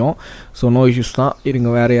பண்ணிக்க முடியும். ஸோ நோ இஷ்யூஸ் தான். இருங்க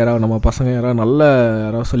வேறு யாராவது நம்ம பசங்க யாராவது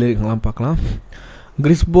யாராவது சொல்லியிருக்கலாம் பார்க்கலாம்.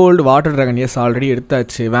 கிறிஸ்போல்டு வாட்டர் ட்ராகன் எஸ் ஆல்ரெடி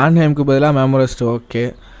எடுத்தாச்சு. வேன்ஹேம்க்கு பதிலாக மேமரஸ்ட் ஓகே.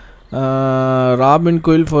 ராபின்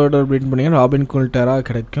குயில் ஃபர்டர் ப்ரீட் பண்ணிங்கன்னா ராபின் குயில் டெரா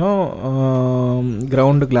கிடைக்கும்.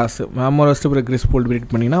 கிரவுண்டு கிளாஸு மேமரஸ்ட்டு அப்புறம் கிறிஸ்போல்டு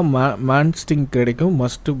ப்ரீட் பண்ணிங்கன்னா மேன்ஸ்டிங் கிடைக்கும்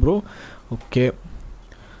மஸ்ட்டு ப்ரோ. ஓகே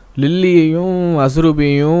லில்லியையும்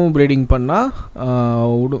அசுரூபியையும் ப்ரீடிங் பண்ணால்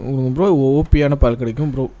ப்ரோ ஓபியான பால் கிடைக்கும்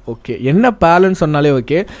ப்ரோ. ஓகே என்ன பால்னு சொன்னாலே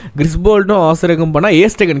ஓகே. கிறிஸ்போல்டும் ஆசரக்கும் பண்ணால்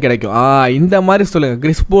ஏஸ்டெகன் கிடைக்கும். இந்த மாதிரி சொல்லுங்கள்.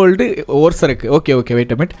 கிறிஸ்போல்டு ஓர்சரக்கு okay okay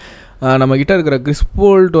wait a minute. நம்மக்கிட்ட இருக்கிற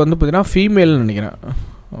கிறிஸ்போல்டு வந்து பார்த்திங்கன்னா ஃபீமேல்னு நினைக்கிறேன்.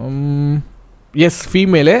 S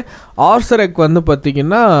female. ஆர்சரக் வந்து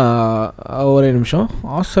பார்த்திங்கன்னா ஒரே நிமிஷம்,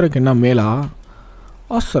 ஆர்சரக் என்ன மேலா?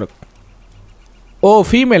 ஆர்சரக்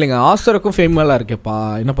ஃபீமேலுங்க. ஆர்சரக்கும் ஃபீமேலாக இருக்கேப்பா,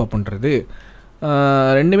 என்னப்பா பண்ணுறது?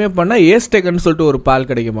 ரெண்டுமே பண்ணால் ஏஸ்டெகன்னு சொல்லிட்டு ஒரு பால்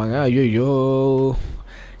கிடைக்குமாங்க. ஐயோ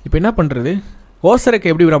இப்போ என்ன பண்ணுறது? ஓசரக்கு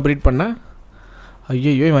எப்படி நான் ப்ரீட் பண்ணேன்?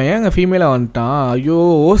 ஐயோ இவன் ஏங்க ஃபீமேலாக வந்துட்டான்? ஐயோ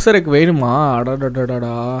ஓசரக்கு வேணுமா?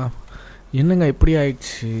 அடாடாடாடா என்னங்க இப்படி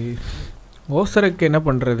ஆயிடுச்சு? ஓசரக்கு என்ன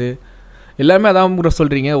பண்ணுறது? எல்லாருமே அதான் கூட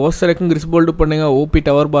சொல்கிறீங்க. ஓசரக்கும் கிறிஸ்போல்டு பண்ணுங்க, ஓபி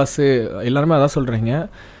டவர் பாஸு எல்லாருமே அதான் சொல்கிறீங்க.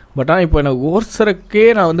 பட் ஆனால் இப்போ எனக்கு ஓசரக்கே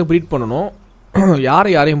நான் வந்து ப்ரீட் பண்ணணும்.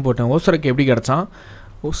 யாரையும் போட்டேன். ஓசரக்கு எப்படி கிடச்சான்?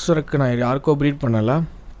 ஓசரக்கு நான் யாருக்கோ ப்ரீட் பண்ணலை.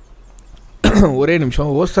 ஒரே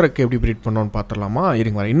நிமிஷம், ஓசரக்கு எப்படி ப்ரீட் பண்ணோன்னு பார்த்துடலாமா?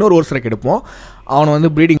 இருங்க வர இன்னொரு ஓசரக்கு எடுப்போம். அவனை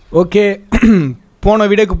வந்து ப்ரீடிங் ஓகே. போன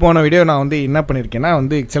வீடியோ நான் வந்து என்ன பண்ணியிருக்கேன்னா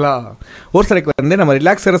வந்து ஆக்சுவலாக ஓர்சரக்கு வந்து நம்ம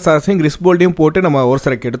ரிலாக்ஸரஸையும் கிறிஸ்போல்டையும் போட்டு நம்ம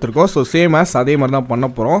ஓர்சரக்கு எடுத்துருக்கோம். ஸோ சேம் ஆஸ் அதே மாதிரி தான் பண்ண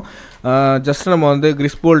போகிறோம். ஜஸ்ட் நம்ம வந்து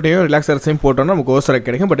கிறிஸ்போல்டையும் ரிலாக்ஸரஸையும் போட்டோம்னா நமக்கு ஓர்சரக்கு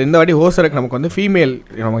கிடைக்கும். பட் இந்த வாட்டி ஓர்சரக்கு நமக்கு வந்து ஃபீமேல்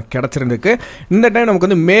நமக்கு கிடச்சிருந்துருக்கு. இந்த டைம் நமக்கு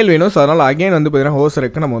வந்து மேல் வேணும். ஸோ அதனால் அகைன் வந்து பார்த்திங்கன்னா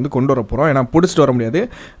ஓர்சரக்கு நம்ம வந்து கொண்டு வர போகிறோம். ஏன்னா பிடிச்சிட்டு வர முடியாது.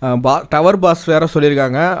 டவர் பாஸ் வேறு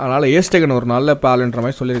சொல்லியிருக்காங்க. அதனால் ஏஸ்டெகன் ஒரு நல்ல பால்ன்ற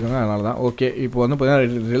மாதிரி சொல்லியிருக்காங்க. அதனால தான் ஓகே. இப்போ வந்து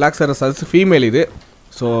பார்த்திங்கன்னா ரிலாக்ஸரஸ் ஃபீமேல் இது.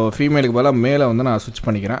 ஸோ ஃபீமேலுக்கு பதிலாக மேலே வந்து நான் ஸ்விட்ச்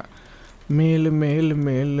பண்ணிக்கிறேன். மேலு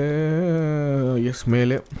எஸ்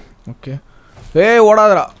மேலு ஓகே.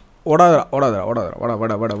 ஓடாதரா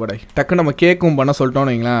வடை டக்குன்னு நம்ம கேக்கும் பண்ண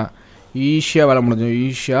சொல்லிட்டோன்னு வைங்களேன், ஈஸியாக வேலை முடிஞ்சோம்.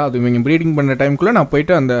 ஈஸியாக அது இவங்க ப்ரீடிங் பண்ணுற டைமுக்குள்ளே நான்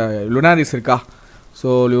போயிட்டு அந்த லுனாரிஸ் இருக்கா, ஸோ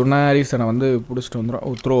லுனாரிஸை நான் வந்து பிடிச்சிட்டு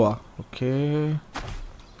வந்துடும். த்ரோவா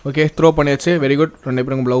ஓகே த்ரோ பண்ணியாச்சு. Very good. 2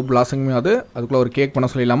 பேருக்கும் ப்ளவு பிளாஸிங்குமே அதுக்குள்ளே ஒரு கேக்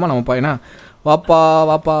பண்ண சொல்லிடலாமா நம்ம பையனா?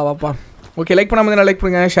 வாப்பா ஓகே. லைக் பண்ணாமல் லைக்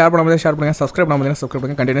பண்ணுங்கள், ஷேர் பண்ணாமல் ஷேர் பண்ணுங்கள், சப்ஸ்கிரைப் பண்ணாமல் சப்ஸ்கிரைப்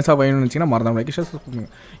பண்ணுங்கள். கண்டினியூஸாக வேணும்னு நினச்சிங்கன்னா மறந்தாமல் லைக் ஷேர் சப்ஸ்கிரைப்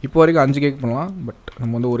பண்ணுங்கள். இப்போ வரைக்கும் 5 கேக் பண்ணலாம். பட்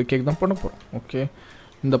நம்ம வந்து ஒரு கேக் தான் பண்ண போகிறோம். ஓகே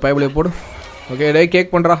இந்த பைபிளே போடு. ஓகே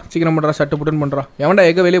கேக் பண்ணுறா, சீக்கிரம் பண்ணுறா, ஷட்டு புட்டுன்னு பண்ணுறா. எவன்டா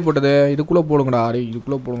எக்கை வெளியே போட்டது? இதுக்குள்ளே போடுங்கடா.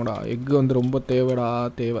 இதுக்குள்ளே போடுங்கடா. எக்கு வந்து ரொம்ப தேவை.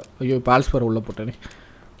 ஐயோ பால்ஸ்பர் உள்ளே போட்டேனே.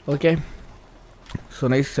 Okay so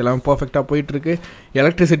nice. எல்லாம் பர்ஃபெக்டாக போயிட்டுருக்கு.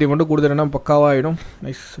 எலக்ட்ரிசிட்டி மட்டும் கொடுத்துட்டேன்னா பக்காவாகிடும்.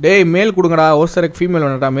 நைஸ். மேல் கொடுங்கடா. ஓசரக்கு ஃபீமேல்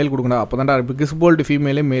வேணாடா, மேல் கொடுங்கடா. அப்போ தான்டா கிறிஸ்போல்டு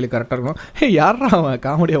ஃபீமேலே மேல் கரெக்டாக இருக்கணும். யாரா அவன்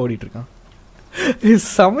காமெடியாக ஓடிட்டுருக்கான்?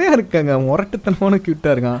 செமையாக இருக்காங்க, முரட்டுத்தனமான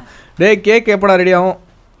க்யூட்டாக இருக்கான். கேக் எப்படா ரெடி ஆகும்?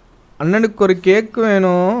 அண்ணனுக்கு ஒரு கேக்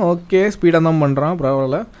வேணும். ஓகே ஸ்பீடாக தான் பண்ணுறான்,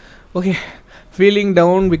 பரவாயில்ல. Okay feeling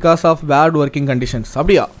down because of bad working conditions.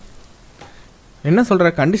 அப்படியா? என்ன சொல்கிற?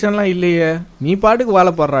 கண்டிஷன்லாம் இல்லையே, நீ பாட்டுக்கு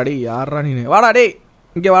வேலை போடுறாடி. யாரா நீ? வாடா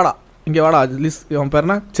இங்கே வாடா. லிஸ்ட் அவன்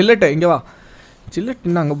பேர்னா சில்லட்டு. இங்கே வா. சில்லட்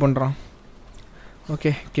இன்னும் அங்கே பண்ணுறான்.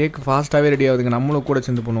 ஓகே கேக் ஃபாஸ்ட்டாகவே ரெடி ஆகுதுங்க. நம்மளும் கூட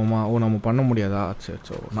சேர்ந்து பண்ணுவோமா? நம்ம பண்ண முடியாதா?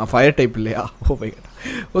 சரி நான் ஃபயர் டைப் இல்லையா?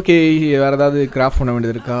 ஓகே வேறு ஏதாவது கிராஃப்ட் பண்ண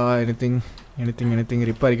வேண்டியது இருக்கா? எனிதிங்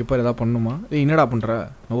ரிப்பேர் எதாவது பண்ணணுமா? என்னடா பண்ணுற?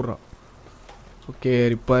 நூறுரூவா. ஓகே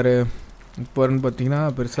ரிப்பேர்னு பார்த்தீங்கன்னா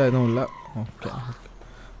பெருசாக எதுவும் இல்லை. Okay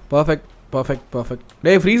perfect.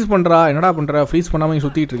 ஃப்ரீஸ் பண்ணுறா. என்னடா பண்ணுற? ஃப்ரீஸ் பண்ணாமல் நீ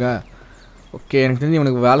சுற்றிட்டு இருக்க. ஓகே எனக்கு தெரிஞ்சு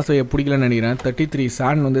இவனுக்கு வேலை செய்ய பிடிக்கலன்னு நினைக்கிறேன். 33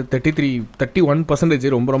 சாண்ட் வந்து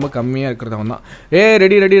 31% ரொம்ப கம்மியாக இருக்கிறது அவன் தான்.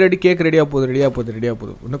 ரெடி கேக் ரெடியாக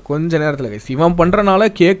போகுது. இன்னும் கொஞ்சம் நேரத்தில் கைஸ் இவன் பண்ணுறனால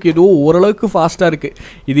கேக் எதுவும் ஓரளவுக்கு ஃபாஸ்ட்டாக இருக்குது.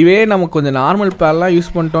 இதுவே நமக்கு கொஞ்சம் நார்மல் பேல்லாம்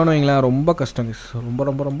யூஸ் பண்ணிட்டோன்னு வைங்களேன், ரொம்ப கஷ்டம் கைஸ்.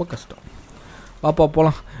 ரொம்ப கஷ்டம். பாப்பா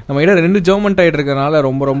போகலாம். நம்ம கிட்ட 2 ஜெர்மன் டைட் இருக்கிறனால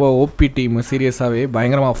ரொம்ப ஓபி டீம். சீரியஸாகவே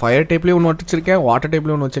பயங்கரமாக ஃபயர் டைப்லேயும் ஒன்று வச்சுருக்கேன், வாட்டர்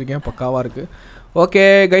டைப்லேயும் ஒன்று வச்சுருக்கேன். பக்காவாக இருக்குது. Okay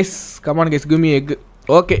guys come on guys give me egg.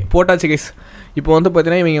 Okay போட்டாச்சு கைஸ். இப்போ வந்து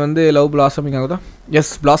பார்த்தீங்கன்னா இவங்க வந்து லவ் பிளாசமிங் ஆகுதா?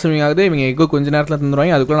 எஸ் பிளாசமிங் ஆகுது. இவங்க எக்கு கொஞ்சம் நேரத்தில்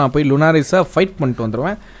தந்துடுவாங்க. அதுக்குள்ளே நான் போய் லுனாரிஸை ஃபைட் பண்ணிட்டு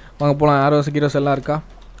வந்துடுவேன். வாங்க போகலாம். ஹீரோஸ் எல்லாம் இருக்கா?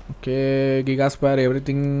 ஓகே கிகாஸ்பேர்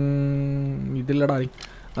எவ்ரிதிங் இது இல்லைடா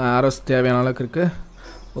ஆரோஸ் தேவையான அளவுக்கு இருக்குது.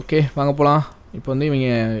 ஓகே வாங்க போகலாம். இப்போ வந்து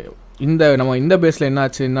இவங்க நம்ம இந்த பேஸில் என்ன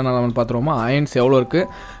ஆச்சு என்ன நான் பார்த்துருவோமா. அயன்ஸ் எவ்வளோ இருக்குது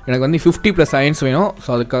எனக்கு வந்து 50 + அயன்ஸ் வேணும். ஸோ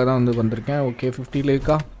அதுக்காக தான் வந்து வந்திருக்கேன். ஓகே 50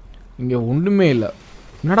 இருக்கா? இங்கே ஒன்றுமே இல்லை.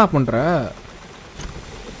 என்னடா பண்ணுற?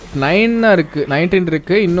 9 இருக்குது 19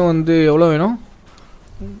 இருக்குது. இன்னும் வந்து எவ்வளோ வேணும்?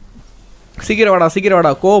 சீக்கிரம்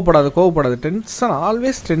வாடா கோவப்படாது. டென்ஷன்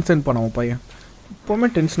ஆல்வேஸ் டென்ஷன் பண்ணுவோம் பையன். எப்போவுமே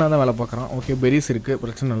டென்ஷனாக தான் வேலை பார்க்குறான். ஓகே பெரிஸ் இருக்குது,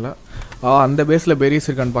 பிரச்சனை இல்லை. அந்த பேஸில் பெரிஸ்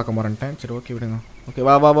இருக்கான்னு பார்க்க மாட்டேன். சரி ஓகே விடுங்க. ஓகே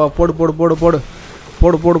வா போடு.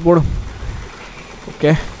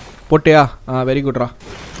 ஓகே போட்டியா? வெரி குட்ரா.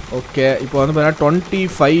 ஓகே இப்போ வந்து பார்த்தீங்கன்னா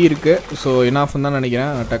 25 இருக்குது. ஸோ என்னாஃப்னு தான்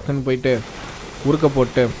நினைக்கிறேன். டக்குன்னு போயிட்டு உருக்க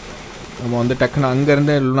போட்டு நம்ம வந்து டக்குன்னு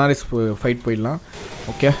அங்கேருந்து லுனாரிஸ் ஃபைட் போயிடலாம்.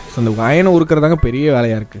 ஓகே ஸோ இந்த அயனை உருக்கிறதாங்க பெரிய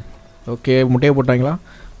வேலையாக இருக்குது. ஓகே முட்டையை போட்டாங்களா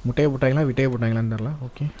விட்டையை போட்டாங்களான்னு தெரில.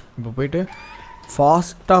 ஓகே இப்போ போயிட்டு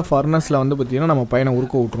ஃபாஸ்ட்டாக ஃபர்னஸில் வந்து பார்த்திங்கன்னா நம்ம பையனை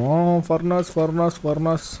உருக்க விட்ருவோம்.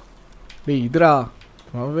 ஃபர்னஸ் டேய் இதுரா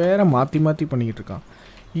வேறு மாற்றி பண்ணிக்கிட்டு இருக்கான்.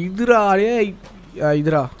 இதுரா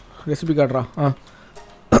ரெசிபி காட்டுறா.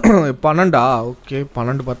 12 ஓகே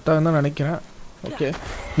 12 10 தான் நினைக்கிறேன். ஓகே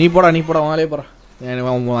நீ போடா வாலே போகிறா.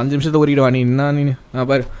 5 நிமிஷத்தை உருக்கிடுவா நீ. என்ன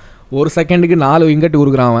பாரு 1 செகண்டுக்கு 4 இங்கட்டு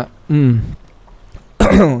உருக்குறான் அவன்.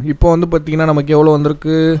 இப்போ வந்து பார்த்திங்கன்னா நமக்கு எவ்வளோ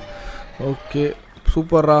வந்திருக்கு? ஓகே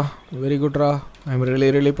சூப்பர்ரா, very குட்ரா. I am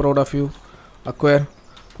really proud of you acquire.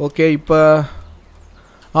 Okay இப்போ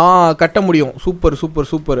கட்ட முடியும். சூப்பர்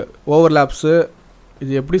ஓவர்லேப்ஸு.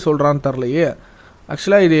 இது எப்படி சொல்கிறான்னு தரலையே.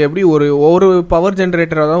 ஆக்சுவலாக இது எப்படி ஒரு பவர்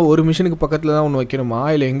ஜென்ரேட்டராக தான் ஒரு மிஷினுக்கு பக்கத்தில் தான் ஒன்று வைக்கணுமா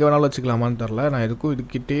இல்லை எங்கே வேணாலும் வச்சுக்கலாமான்னு தெரில. நான் எதுக்கும்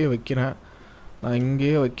இதுக்கிட்டே வைக்கிறேன். நான்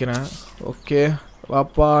இங்கேயே வைக்கிறேன். ஓகே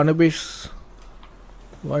வாப்பா அனுபீஷ்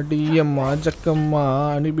வடியம்மா ஜக்கம்மா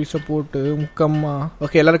அனுபீஷை போட்டு முக்கம்மா.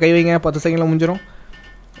 ஓகே எல்லோரும் கை வைங்க. 10 செகண்டில் முடிஞ்சிடும்.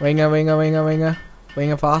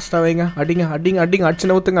 வைங்க ஃபாஸ்ட்டாக வைங்க. அடிங்க அடிச்சு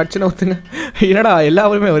நவுத்துங்க. என்னடா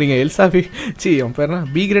எல்லாருமே வரீங்க? எல்சாபி அவன் பேர்னா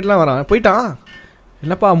பி கிரேட்லாம் வரான். போயிட்டான்.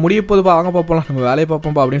 என்னப்பா முடிய போதுப்பா வாங்க பார்ப்போம் நம்ம வேலையை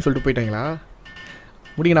பார்ப்போம்ப்பா அப்படின்னு சொல்லிட்டு போயிட்டாங்களா?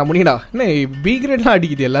 முடிங்கடா என்ன பி கிரேட்லாம்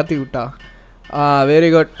அடிக்குது எல்லாத்தையும் விட்டா. வெரி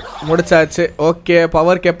குட் முடிச்சாச்சு. ஓகே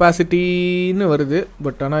பவர் கெப்பாசிட்டின்னு வருது.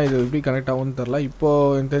 பட் ஆனால் இது எப்படி கனெக்ட் ஆகும்னு தெரில.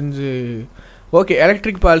 இப்போது எனக்கு தெரிஞ்சு ஓகே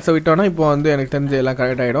எலக்ட்ரிக் பால்ஸை விட்டோன்னா இப்போ வந்து எனக்கு தெரிஞ்சு எல்லாம்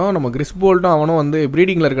கனெக்ட் ஆகிடும். நம்ம கிறிஸ் போல்ட்டும் அவனும் வந்து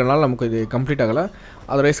ப்ரீடிங்கில் இருக்கிறனால நமக்கு இது கம்ப்ளீட் ஆகலை.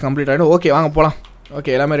 அதர்வைஸ் கம்ப்ளீட் ஆகிடும். ஓகே வாங்க போகலாம்.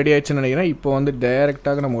 ஓகே எல்லாமே ரெடி ஆகிடுச்சுன்னு நினைக்கிறேன். இப்போ வந்து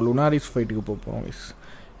டைரெக்டாக நம்ம லுனாரிஸ் ஃபைட்டுக்கு போகிறோம்.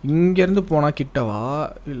 இங்கேருந்து போனால் கிட்டவா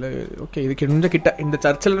இல்லை? ஓகே இது கொஞ்சம் கிட்ட. இந்த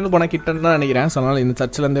சர்ச்சிலேருந்து போனால் கிட்டன்னு தான் நினைக்கிறேன். ஸோ அதனால் இந்த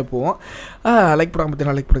சர்ச்சிலேருந்தே போவோம். லைக் பண்ணாமல்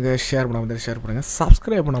பார்த்தீங்கன்னா லைக் பண்ணுங்கள், ஷேர் பண்ணாமல் ஷேர் பண்ணுங்கள்,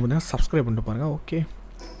 சப்ஸ்கிரைப் பண்ணாமல் பார்த்தீங்கன்னா சப்ஸ்கிரைப் பண்ணிட்டு பாருங்கள். ஓகே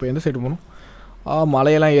இப்போ எந்த சைடு போகணும்?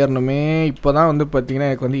 மலையெல்லாம் ஏறணுமே. இப்போ தான் வந்து பார்த்திங்கன்னா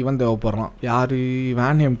எனக்கு வந்து இவன் தேவைப்படுறான். யார்?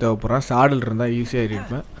 வேன்ஹேம் தேவைப்படுறான். சாடல் இருந்தால் ஈஸியாக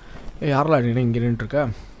ஏறியிருப்பேன். யாரெல்லாம் அடினா இங்கே நின்றுருக்கா?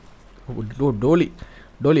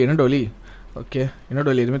 டோலி என்ன டோலி? ஓகே என்ன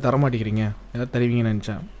டோலி எதுவுமே தரமாட்டேங்கிறீங்க. ஏதாவது தருவீங்கன்னு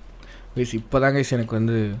நினச்சேன். கைஸ் இப்போ தான் கைஸ் எனக்கு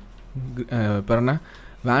வந்து பிறன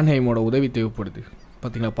வேன்ஹைமோட உதவி தேவைப்படுது.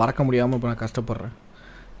 பார்த்திங்களா பறக்க முடியாமல் இப்போ நான் கஷ்டப்படுறேன்.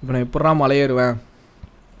 இப்போ நான் எப்படா மலையேறுவேன்?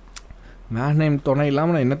 வேன்ஹைம் துணை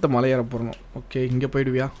இல்லாமல் நான் என்னத்தை மலையேற போகிறணும்? ஓகே இங்கே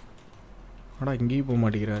போயிடுவியா? ஆடா இங்கேயும் போக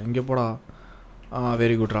மாட்டேங்கிறேன். இங்கே போடா.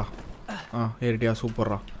 வெரி குட்ரா. ஏறிட்டியா?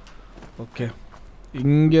 சூப்பர்ரா. ஓகே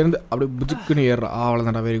இங்கேருந்து அப்படியே புதுக்குன்னு ஏறுறா.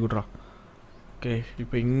 அவ்வளோதான்டா. வெரி குட்ரா. ஓகே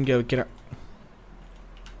இப்போ இங்கே வைக்கிறேன்.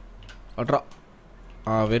 அட்ரா.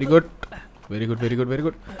 Very good.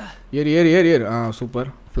 ஏறு. சூப்பர்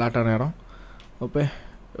ஃப்ளாட்டான இடம். ஓகே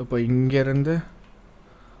இப்போ இங்கேருந்து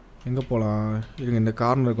எங்கே போகலாம்? இருங்க இந்த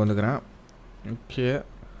கார்னருக்கு வந்துக்கிறேன். ஓகே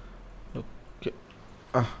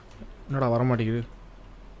என்னடா வர மாட்டேங்குது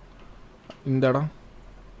இந்த இடம்?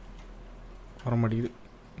 வர மாட்டேங்குது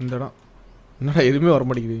இந்த இடம். என்னடா எதுவுமே வர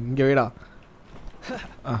மாட்டேங்குது. இங்கே வைடா.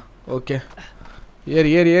 ஓகே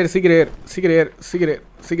ஏறு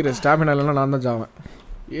சீக்கிரம் ஸ்டாமினா இல்லைன்னா நான் தான் ஜாவேன்.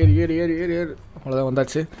 ஏறு. அவ்வளோதான்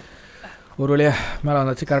வந்தாச்சு. ஒரு வழியாக மேலே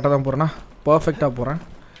வந்தாச்சு. கரெக்டாக தான் போகிறேன்னா பர்ஃபெக்டாக போகிறேன்.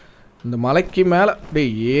 இந்த மலைக்கு மேலே அப்படியே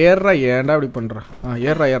ஏறா. ஏன்டா இப்படி பண்ணுறேன்?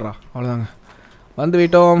 ஏறா. அவ்வளோதாங்க. வந்து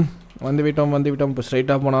விட்டோம். இப்போ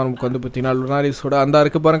ஸ்ட்ரைட்டாக போனால் நமக்கு வந்து பார்த்திங்கன்னா லுனாரிஸோட அந்த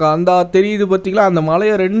இருக்குது பாருங்க. அந்த தெரியுது பார்த்திங்களா? அந்த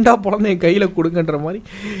மலையை 2 பிளந்து என் கையில் கொடுங்கன்ற மாதிரி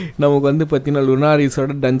நமக்கு வந்து பார்த்திங்கன்னா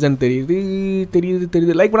லுனாரிஸோட டஞ்சன் தெரியுது.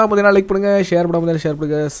 லைக் பண்ணால் பார்த்தீங்கன்னா லைக் பண்ணுங்கள், ஷேர் பண்ணால் பார்த்தீங்கன்னா ஷேர்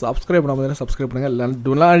பண்ணுங்கள், சப்ஸ்கிரைப் பண்ணால் பார்த்தீங்கன்னா சப்ஸ்கிரைப் பண்ணுங்கள். இல்லை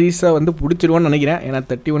லுனாரிஸை வந்து பிடிச்சிருவோன்னு நினைக்கிறேன். ஏன்னா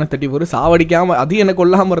 34 சாவடிக்காமல் அது எனக்கு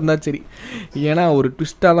கொல்லாமல் இருந்தால் சரி. ஏன்னா ஒரு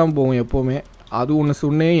ட்விஸ்ட்டாக தான் போகும் எப்போவுமே. அது ஒன்று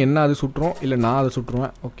சொன்னே என்ன அது சுட்டுரும், இல்லை நான் அதை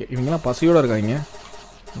சுட்டுருவேன். ஓகே இவங்கெல்லாம் பசியோடு இருக்காங்க.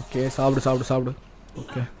 ஓகே சாப்பிடு.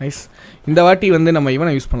 Okay nice. இந்த வாட்டி வந்து நம்ம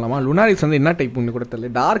இவனை யூஸ் பண்ணலாமா? லுனாரிஸ் வந்து என்ன டைப்புன்னு கூட தெரியல.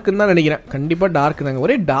 டார்க்குன்னு தான் நினைக்கிறேன். கண்டிப்பாக டார்க்கு தாங்க.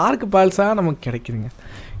 ஒரே டார்க் பால்ஸாக நமக்கு கிடைக்குதுங்க.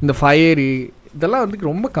 இந்த ஃபயரு இதெல்லாம் வந்து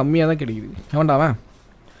ரொம்ப கம்மியாக தான் கிடைக்குது. அவன்டாவன்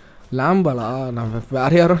லேம்பாலா? நான்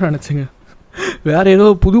வேறு யாரோ நினச்சேங்க. வேறு ஏதோ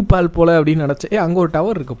புது பால் போல் அப்படின்னு நினச்சேன். அங்கே ஒரு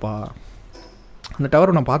டவர் இருக்குப்பா. அந்த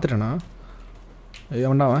டவரை நான் பார்த்துட்டேண்ணா.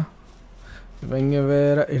 எவனாவன் இவங்க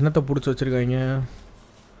வேறு என்னத்தை பிடிச்சி வச்சுருக்காங்க?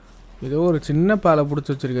 ஏதோ ஒரு சின்ன பாலை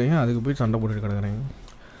பிடிச்சி வச்சுருக்காங்க. அதுக்கு போய் சண்டை போட்டுட்டு கிடக்குறாங்க.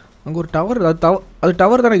 அங்கே ஒரு டவர். அது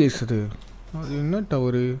டவர் தானே கைஸ்? அது என்ன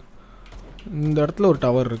டவரு? இந்த இடத்துல ஒரு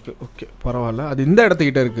டவர் இருக்குது. ஓகே பரவாயில்ல. அது இந்த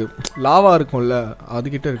இடத்துக்கிட்ட இருக்குது. லாவா இருக்கும்ல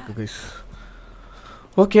அதுக்கிட்ட இருக்குது கைஸ்.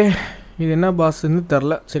 ஓகே இது என்ன பாஸ்ன்னு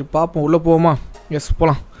தெரில. சரி பார்ப்போம். உள்ளே போவோமா? எஸ்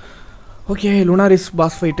போகலாம். ஓகே லுனாரிஸ்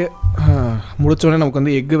பாஸ் ஃபைட்டு முடித்தோடனே நமக்கு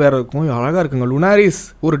வந்து எக்கு வேறு இருக்கும். அழகாக இருக்குங்க லுனாரிஸ்.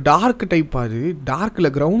 ஒரு டார்க் டைப். அது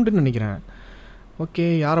டார்க்கில் கிரவுண்டுன்னு நினைக்கிறேன். ஓகே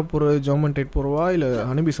யாரை போடுறது? ஜோமன் டைட் போடுவா இல்லை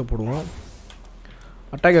அனுபிஸை போடுவோம்?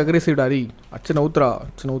 Attack aggressive டாரி. அச்சு நவுத்துறா.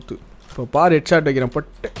 அச்சு நவுத்து. இப்போ பார் ஹெட் ஷாட் வைக்கிறேன்.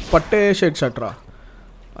 பட்டே ஹெட் ஷாட்ரா.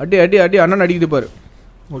 அடி அடி அடி அண்ணன் அடிக்குது பாரு.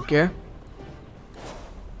 ஓகே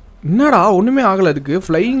என்னடா ஒன்றுமே ஆகலை. அதுக்கு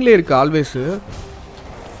ஃப்ளையிங்லேயே இருக்குது ஆல்வேஸு.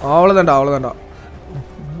 அவ்வளோதான்டா அவ்வளோதான்டா.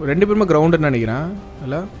 ரெண்டு பேருமே கிரவுண்டுன்னு நினைக்கிறேன்.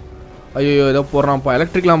 இல்லை ஐயோ ஏதோ போடுறான்ப்பா.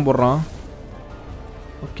 எலக்ட்ரிக்லாம் போடுறான்.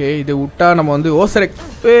 ஓகே இது விட்டா நம்ம வந்து ஓசரெக்.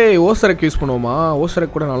 ஓசரெக் யூஸ் பண்ணுவோமா?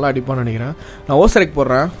 ஓசரெக் கூட நல்லா அடிப்பான்னு நினைக்கிறேன். நான் ஓசரெக்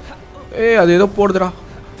போடுறேன். அது ஏதோ போடுதுடா.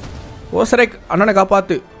 ஓசரெக் அண்ணனை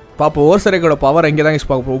காப்பாற்று. பாப்போம் ஓசரெக்கோட பவர் எங்கே தான் யூஸ்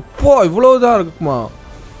பார்க்க போகிறோம். இப்போ இவ்வளோதான் இருக்குமா?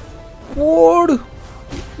 போடு.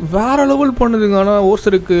 வேறு லெவல் பண்ணுதுங்க. ஆனால்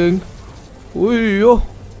ஓசருக்கு ஐயோ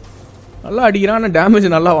நல்லா அடிக்கிறான். ஆனால்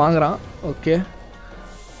டேமேஜ் நல்லா வாங்குறான். Okay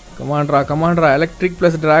கமாண்ட்ரா electric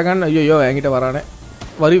plus dragon. ஐயோ என்கிட்ட வரானே.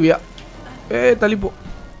 வருவியா? தள்ளிப்போ.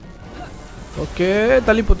 ஓகே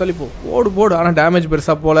தள்ளிப்போ போடு. ஆனால் டேமேஜ்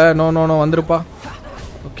பெருசாக போல. நோ வந்துருப்பா.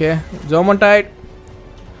 Okay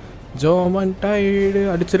ஜோமன் Tide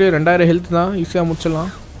அடிச்சிரு. 2000 ஹெல்த் தான். ஈஸியாக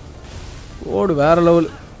முடிச்சிடலாம். ஓடு வேறு லெவல்.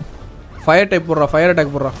 ஃபயர் டைப் போடுறா. ஃபயர்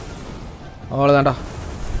அட்டாக் போடுறா. அவ்வளோதான்டா.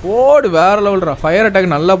 ஓடு வேறு லெவல்ரா. ஃபயர்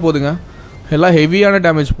அட்டாக் நல்லா போகுதுங்க. எல்லாம் ஹெவியான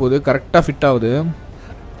டேமேஜ் போகுது. கரெக்டாக ஃபிட் ஆகுது.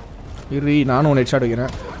 இரு நானும் ஒன்று ஹெட் ஷாட்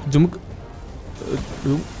வைக்கிறேன். ஜுமுக்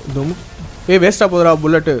வேஸ்ட்டாக போகுதுடா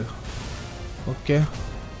புல்லட்டு. ஓகே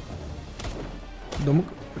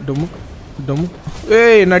டொமுக்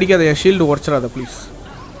என்ன அடிக்காத. என் ஷீல்டு உடச்சிடாத ப்ளீஸ்.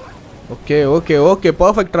 ஓகே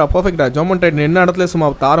பர்ஃபெக்டா. ஜோமன் டைட் என்ன இடத்துல சும்மா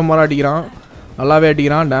தாறுமாறாக அடிக்கிறான். நல்லாவே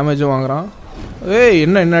அடிக்கிறான். டேமேஜும் வாங்குறான்.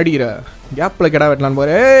 என்ன அடிக்கிற? கேப்பில் கிடா வெட்டலான்னு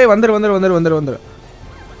போகிற. வந்துரு.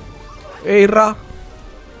 இருறா.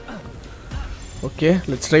 Okay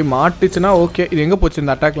let's try. மாட்டுச்சுன்னா ஓகே. இது எங்கே போச்சு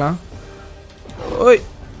இந்த அட்டாக்லாம்?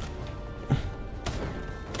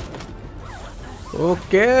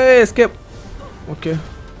 Okay escape. ஓகே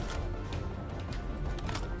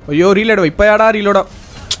ஐயோ ரீலோட. இப்போ யாடா ரீலோடா?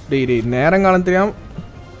 டெய்ரி நேரங்காலம் தெரியாம.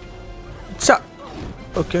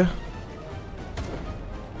 ஓகே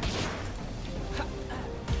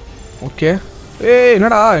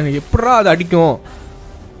என்னடா எப்படா அது அடிக்கும்?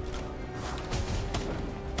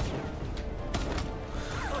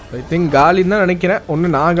 ஐ திங்க் காலின்னு தான் நினைக்கிறேன். ஒன்று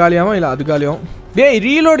நான் காலியாவும் இல்லை அது காலியாவும்.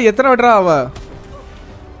 ரீலோடு எத்தனை விட்றா அவ?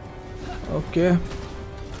 ஓகே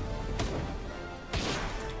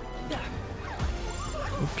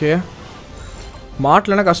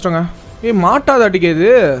மாட்டலன்னா கஷ்டங்க. மாட்டாது அடிக்கிறது.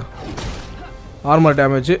 ஆர்மர்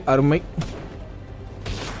டேமேஜ் அருமை.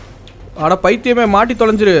 ஆட பைத்தியமே மாட்டி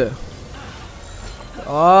தொலைஞ்சிரு.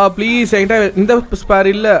 ப்ளீஸ் என்கிட்ட இந்த ஸ்பேர்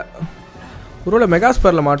இல்லை. ஒருவேளை மெகா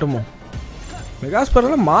ஸ்பேரில் மாட்டுமோ? மெகா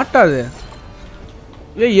ஸ்பேரில் மாட்டாது.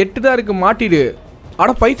 8 தான் இருக்குது. மாட்டிடு.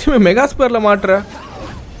 ஆட பைத்தியமே மெகா ஸ்பேரில் மாட்டுற.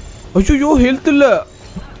 ஐயோ ஹெல்த் இல்லை.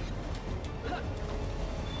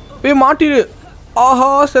 மாட்டிடு. ஆஹா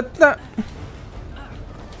செத்தேன்.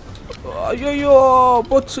 ஐயோ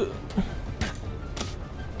போச்சு.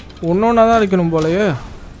 ஒன்றா தான் இருக்கணும் போலயே.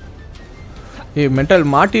 மென்டல்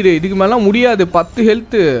மாட்டிடு. இதுக்கு மேலாம் முடியாது. 10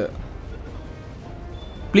 ஹெல்த்து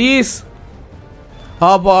ப்ளீஸ்.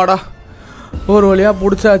 பாடா ஒரு வழியாக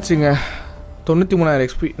பிடிச்சாச்சுங்க. 93,000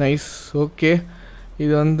 எக்ஸ்பி. நைஸ். ஓகே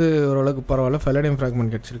இது வந்து ஓரளவுக்கு பரவாயில்ல. ஃபெலடியம்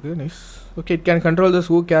ஃப்ராக்மெண்ட் கிடச்சிருக்கு. Nice. Okay it can control this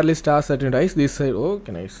who girly stars at rice this side.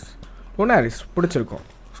 Okay nice. லுனாரிஸ் பிடிச்சிருக்கோம்.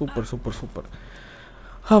 சூப்பர்.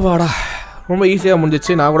 வாடா ரொம்ப ஈஸியாக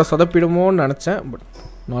முடிஞ்சிச்சு. நான் கூட சொதப்பிடுமோன்னு நினச்சேன். But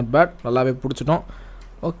not bad. நல்லாவே பிடிச்சிட்டோம்.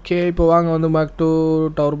 ஓகே இப்போ வாங்க வந்து பேக் டு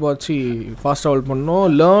டவர் பாச்சு. ஃபாஸ்ட் ட்ராவல் பண்ணோம்.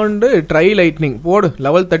 லேர்ன்டு ட்ரை லைட்னிங் போடு.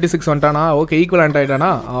 லெவல் 36 வந்துட்டானா? Okay equivalent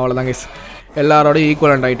ஆகிட்டானா? அவ்வளோதான் கைஸ். எல்லாரோடையும்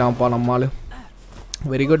ஈக்குவலண்ட் ஆகிட்டான்ப்பா நம்மால்.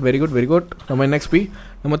 Very good. நம்ம என்எக்ஸ்பி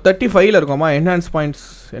நம்ம 35ல் இருக்கோமா? என்ஹான்ஸ் பாயிண்ட்ஸ்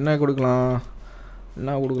என்ன கொடுக்கலாம்?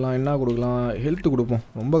 ஹெல்த்து கொடுப்போம்.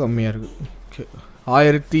 ரொம்ப கம்மியாக இருக்குது. ஓகே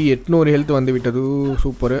 1800 ஹெல்த் வந்து விட்டது.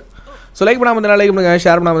 சூப்பரு. ஸோ லைக் பண்ணாமல் லைக் பண்ணுங்கள்.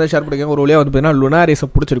 ஷேர் பண்ணாமல் ஷேர் பண்ணுங்க. ஒரு வழியாக வந்து பார்த்தீங்கன்னா லுனாரிஸை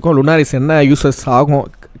பிடிச்சிருக்கோம். லுனாரிஸ் என்ன யூசஸ் ஆகும்?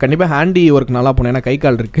 கண்டிப்பாக ஹேண்டி ஒர்க் நல்லா போகணும். ஏன்னா கை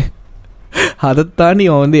கால் இருக்குது. அதை தாண்டி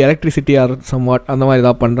அவன் வந்து எலக்ட்ரிசிட்டி ஆர் சம்வாட் அந்த மாதிரி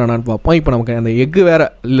ஏதாவது பண்ணுறானான்னு பார்ப்போம். இப்போ நமக்கு அந்த எக்கு வேறு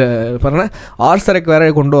இல்லை பண்ண ஆர்சரக்கு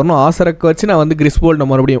வேறு கொண்டு வரணும். ஆர்சரக்கு வச்சு நான் வந்து கிறிஸ்போல்ட்டை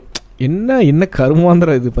மறுபடியும் என்ன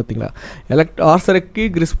கருமாந்திரம் இது பார்த்தீங்களா. ஆர்சரக்கு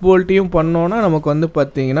கிறிஸ்போல்ட்டையும் பண்ணோன்னா நமக்கு வந்து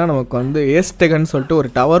பார்த்திங்கன்னா நமக்கு வந்து ஏஸ்டெகன்னு சொல்லிட்டு ஒரு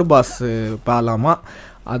டவர் பாஸ் பாலாமா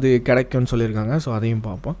அது கிடைக்கும்னு சொல்லியிருக்காங்க. ஸோ அதையும்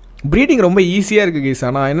பார்ப்போம். ப்ரீடிங் ரொம்ப ஈஸியாக இருக்குது கைஸ்.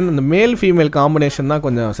 ஆனால் என்னென்ன இந்த மேல் ஃபீமேல் காம்பினேஷன் தான்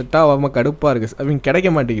கொஞ்சம் செட் ஆகாமல் கடுப்பாக இருக்குது. அவங்க கிடைக்க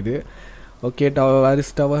மாட்டேங்குது. Okay tower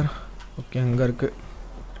Waris tower okay அங்கே இருக்குது.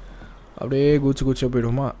 அப்படியே கூச்சி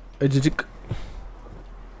போயிடுவோமா. ஜிஜிக்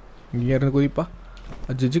இங்கே இருந்து குதிப்பா.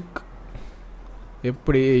 ஜிஜிக்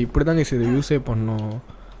இப்படி தாங்க இது யூஸே பண்ணோம்.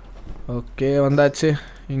 ஓகே வந்தாச்சு.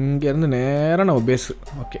 இங்கேருந்து நேராக நம்ம பேஸு.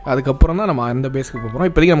 ஓகே அதுக்கப்புறம் தான் நம்ம அந்த பேஸுக்கு போகிறோம்.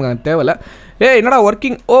 இப்போதைக்கு நமக்கு அது தேவையில்லை. என்னடா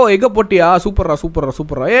ஒர்க்கிங் எங்கே போட்டியா.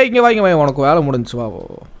 சூப்பரா இங்கே வாங்க உனக்கு வேலை முடிஞ்சு வா.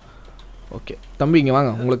 ஓகே தம்பி இங்கே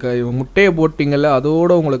வாங்க. உங்களுக்கு முட்டையை போட்டிங்கல்ல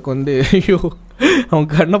அதோடு உங்களுக்கு வந்து ஐயோ அவங்க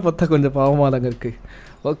கண்ணை பார்த்தா கொஞ்சம் பாவமாக தாங்க இருக்குது.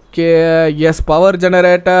 Okay yes power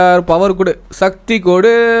generator power கொடு சக்தி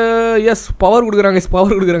கொடு. எஸ் பவர் கொடுக்குறாங்க.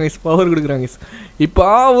 இப்போ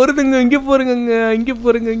வருதுங்க. இங்கே போருங்க.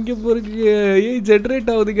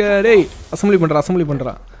 ஜென்ரேட் ஆகுதுங்க. டேய் அசம்பிளி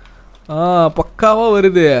பண்ணுறான். பக்காவாக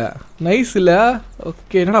வருது. நைஸ் இல்லை.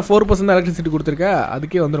 ஓகே என்னடா 4% எலக்ட்ரிசிட்டி கொடுத்துருக்க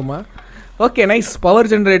அதுக்கே வந்துடுமா. Okay nice.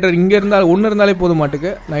 பவர் ஜென்ரேட்டர் இங்கே இருந்தால் ஒன்று இருந்தாலே போதும்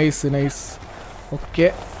மாட்டுக்கு. நைஸ். ஓகே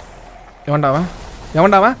எவன்டாவன்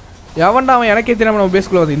எனக்கே தெரியாமல் நம்ம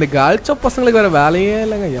பேஸ்குள்ளே வந்து இந்த கல்ச்ச பசங்களுக்கு வேறு வேலையே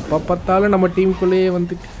இல்லைங்க. எப்போ பார்த்தாலும் நம்ம டீமுக்குள்ளேயே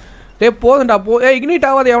வந்துட்டு போதுண்டா இக்னிட்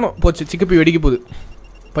ஆகாது. எவனோ போச்சு. சிக்கப்பி வெடிக்க போகுது.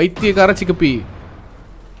 பைத்தியக்கார சிக்கப்பி.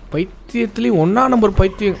 பைத்தியத்துலேயும் 1ஆம் நம்பர்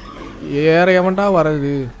பைத்தியம். எவன்டா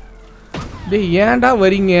வர்றது. ஏன்டா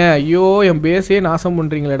வரீங்க. ஐயோ என் பேஸே நாசம்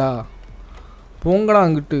பண்ணுறீங்களேடா. போங்கடா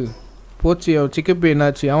அங்கிட்டு. போச்சு சிக்கப்பி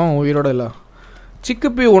என்னாச்சு. அவன் உயிரோட இல்லை.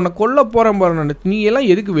 சிக்கப்பி உன்னை கொல்ல போகிறேன் பாரு நான். நீ எல்லாம்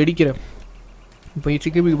எதுக்கு வெடிக்கிற. இப்போ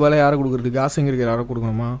சிக்கப்பிக்கு பதிலாக யாரை கொடுக்குறது. காசுங்க இருக்கிற யாரை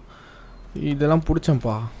கொடுக்கணுமா. இதெல்லாம்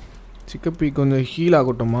பிடிச்சேன்ப்பா. சிக்கப்பி கொஞ்சம் ஹீல்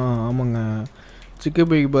ஆகட்டுமா. ஆமாங்க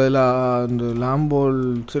சிக்கப்பிக்கு பதிலாக அந்த லாம்போல்.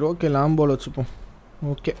 சரி ஓகே லாம்போல் வச்சுப்போம்.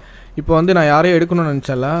 ஓகே இப்போ வந்து நான் யாரையும் எடுக்கணும்னு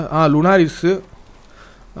நினச்சல.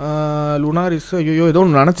 லுனாரிஸ் ஐயோ ஏதோ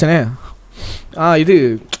ஒன்று நினச்சேனே. இது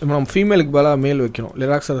இப்போ நம்ம ஃபீமேலுக்கு பதிலாக மேல் வைக்கணும்.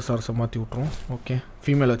 லிராக்ஸரஸார்ஸை மாற்றி விட்ருவோம். ஓகே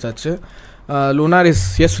ஃபீமேல் வச்சாச்சு.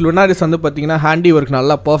 லுனாரிஸ் வந்து பார்த்திங்கன்னா ஹேண்டி ஒர்க்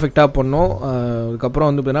நல்லா பர்ஃபெக்டாக பண்ணோம். அதுக்கப்புறம்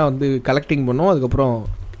வந்து பார்த்தீங்கன்னா வந்து கலெக்டிங் பண்ணோம். அதுக்கப்புறம்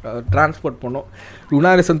ட்ரான்ஸ்போர்ட் பண்ணோம்.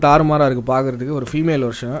 லுனாரிஸ் வந்து தாறுமாறாக இருக்குது பார்க்குறதுக்கு. ஒரு ஃபீமேல்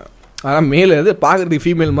வருஷன் ஆனால் மேல் அது பார்க்குறதுக்கு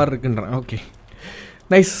ஃபீமேல் மாதிரி இருக்குன்றேன். Okay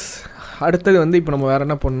nice. அடுத்தது வந்து இப்போ நம்ம வேறு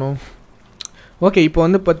என்ன பண்ணோம். ஓகே இப்போ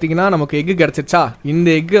வந்து பார்த்திங்கன்னா நமக்கு எக்கு கிடச்சிச்சா. இந்த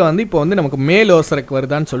எக்கு வந்து இப்போ வந்து நமக்கு மேல் ஓசருக்கு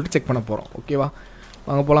வருதான்னு சொல்லிட்டு செக் பண்ண போகிறோம். ஓகேவா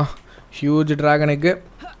வாங்க போகலாம். Huge dragon egg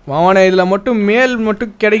மாவானே. இதில் மட்டும் மேல்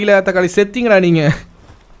மட்டும் கிடைக்கல. தக்காளி செத்திங்கடா நீங்கள்.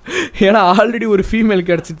 ஏன்னா ஆல்ரெடி ஒரு ஃபீமேல்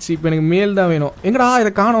கிடச்சிச்சு. இப்போ எனக்கு மேல் தான் வேணும். எங்கடா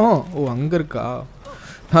இதை காணோம். அங்கே இருக்கா.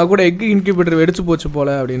 நான் கூட எக்கு இன்குபேட்டர் வெடிச்சு போச்சு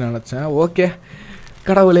போல் அப்படின்னு நினச்சேன். ஓகே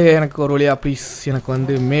கடவுளே எனக்கு ஒரு வழியா ப்ளீஸ் எனக்கு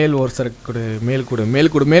வந்து மேல் ஓர்சருக்கு மேல்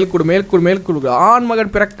கொடு. ஆண்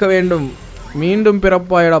மகன் பிறக்க வேண்டும். மீண்டும்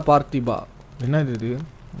பிறப்பாயடா பார்த்திபா. என்னது இது.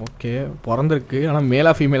 ஓகே பிறந்திருக்கு ஆனால்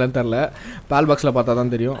மேலா ஃபீமேலான்னு தெரில. பால் பாக்ஸில் பார்த்தா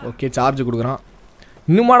தான் தெரியும். ஓகே சார்ஜ் கொடுக்குறான்.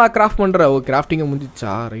 இன்னுமாடா கிராஃப்ட் பண்ணுற. கிராஃப்டிங்கை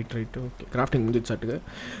முடிஞ்சிச்சா. Right okay grafting முடிஞ்சிச்சாட்டுக்கு.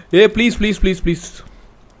 ப்ளீஸ்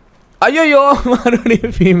ஐயோ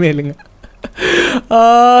மறுபடியும் ஃபீமேலுங்க.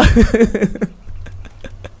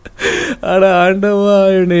 அட ஆண்டவா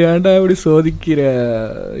என்னை ஏன்டா இப்படி சோதிக்கிற.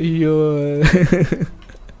 ஐயோ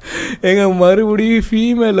எங்க மறுபடியும்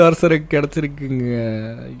ஃபீமேல் வருஷருக்கு கிடச்சிருக்குங்க.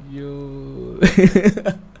 ஐயோ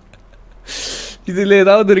இதில்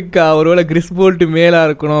ஏதாவது இருக்கா. ஒருவேளை கிறிஸ்போல்ட்டு மேலாக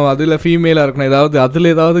இருக்கணும் அதில் ஃபீமேலாக இருக்கணும்.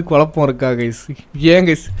 அதில் ஏதாவது குழப்பம் இருக்கா கைஸ். ஏன்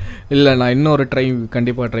கைஸ். இல்லை நான் இன்னொரு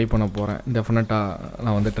கண்டிப்பாக ட்ரை பண்ண போகிறேன். டெஃபினட்டாக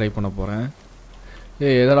நான் வந்து ட்ரை பண்ண போகிறேன்.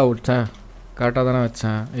 எதடா வச்சேன் கரெக்டாக தானே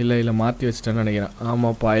வச்சேன். இல்லை மாற்றி வச்சிட்டேன்னு நினைக்கிறேன்.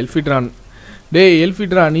 ஆமாப்பா எல்ஃபிட்ரான்.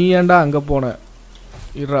 எல்ஃபிட்ரா நீ ஏன்டா அங்கே போன.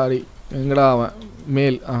 இறாடி எங்கடா அவன்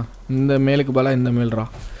மேல். இந்த மேலுக்கு பதிலாக இந்த மேல்ரா.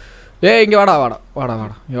 இங்கே வாடா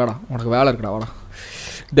உனக்கு வேலை இருக்குடா வாடா.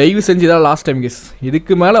 தயவு செஞ்சு தான் லாஸ்ட் டைம் கேஸ்.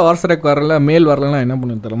 இதுக்கு மேலே வாட்ஸ்அப் வரல மேல் வரலன்னா என்ன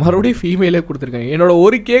பண்ணுன்னு தெரியல. மறுபடியும் ஃபீமேலே கொடுத்துருக்காங்க. என்னோட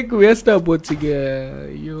ஒரு கேக்கு வேஸ்ட்டாக போச்சுங்க.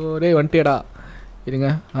 ஐயோ வந்துட்டேடா இருங்க.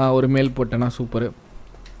 ஒரு மேல் போட்டேன்னா சூப்பரு.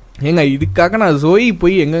 ஏங்க இதுக்காக நான் ஜோயி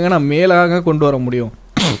போய் எங்கெங்க நான் மேலாக கொண்டு வர முடியும்.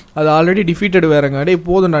 அது ஆல்ரெடி டிஃபீட்டட் வேறங்க.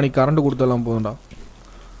 போதும்டா நீ கரண்ட் கொடுத்தலாம் போதும்டா.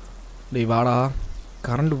 வாடா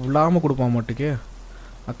கரண்ட் ஃபுல்லாமல் கொடுப்பான் மாட்டுக்கு.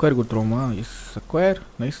 Acquire கொடுத்துருவோமா. S acquire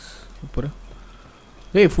nice super.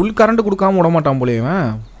 Full current கொடுக்காம விட மாட்டான் போலே இவன்.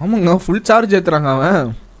 ஆமாங்க ஃபுல் சார்ஜ் ஏற்றுறாங்க அவன்.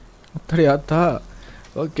 அத்தா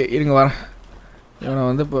ஓகே இருங்க வரேன். இவனை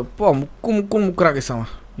வந்து இப்போ முக்குறாங்க அவன்.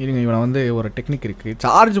 இருங்க இவனை வந்து ஒரு டெக்னிக் இருக்குது.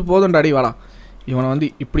 சார்ஜ் போதும்டாடி வாடா. இவனை வந்து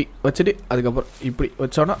இப்படி வச்சுட்டு அதுக்கப்புறம் இப்படி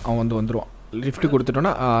வச்சோன்னா அவன் வந்து வந்துடுவான். Lift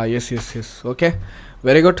கொடுத்துட்டோன்னா S okay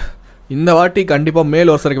very good. இந்த வாட்டி கண்டிப்பாக மேல்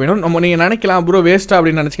ஒருத்தருக்கு வேணும். நம்ம நீங்கள் நினைக்கலாம் ப்ரோ வேஸ்ட்டாக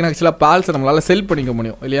அப்படின்னு நினச்சிங்கன்னா ஆக்சுவலாக பேல்ஸை நம்மளால் செல் பண்ணிக்க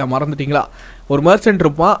முடியும் இல்லையா? மறந்துட்டிங்களா? ஒரு மர்ச்சன்ட்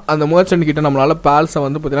இருப்பான், அந்த மர்ச்சன்ட் கிட்ட நம்மளால் பேல்ஸை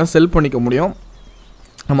வந்து பார்த்தீங்கன்னா செல் பண்ணிக்க முடியும்.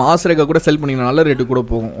 நம்ம ஆசிரியர்கள் கூட செல் பண்ணிக்கலாம், நல்ல ரேட்டு கூட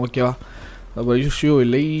போகும். ஓகேவா? அப்போ இஷ்யூ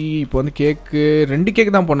இல்லை. இப்போ வந்து கேக்கு 2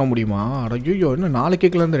 கேக்கு தான் பண்ண முடியுமா? ஐயோ இன்னும் 4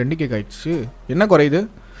 கேக்கிலேருந்து 2 கேக் ஆகிடுச்சு. என்ன குறையுது?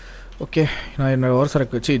 ஓகே நான் என்னோடய ஒரு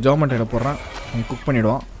சரக்கு வச்சு ஜோமெண்ட்டை போடுறேன், குக்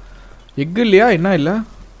பண்ணிவிடுவான். எக்கு இல்லையா? என்ன இல்லை?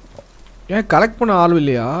 ஏன் கலெக்ட் பண்ண ஆள்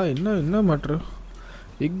இல்லையா? என்ன மேட்ரு?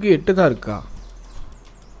 எக்கு 8 தான் இருக்கா?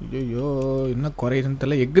 ஐயோ என்ன குறையுதுன்னு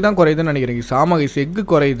தெரியல. எக்கு தான் குறையுதுன்னு நினைக்கிறேன். சாமாகைஸ் எக்கு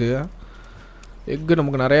குறையுது. எக்கு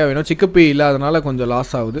நமக்கு நிறையா வேணும். சிக்கப்பி இல்லாதனால கொஞ்சம்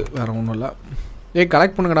லாஸ் ஆகுது, வேறு ஒன்றும் இல்லை.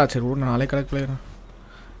 கலெக்ட் பண்ணுங்கடா. சரி நான் நாளே கலெக்ட் பண்ணிடுறேன்.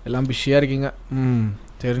 எல்லாம் பிஸியாக இருக்கீங்க.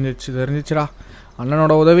 தெரிஞ்சிச்சுடா.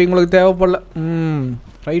 அண்ணனோட உதவி உங்களுக்கு தேவைப்படல.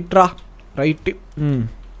 ரைட்டு.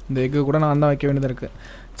 இந்த எக்கு கூட நான் தான் வைக்க வேண்டியதாக இருக்குது.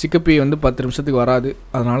 சிக்கப்பி வந்து 10 நிமிஷத்துக்கு வராது,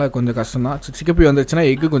 அதனால் கொஞ்சம் கஷ்டம்தான். சிக்கப்பி வந்துச்சுன்னா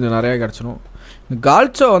எக்கு கொஞ்சம் நிறையா கிடச்சிடும். இந்த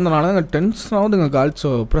கால்ச்சோ வந்தனால இங்கே டென்ஷன் ஆகுதுங்க. கால்ச்சோ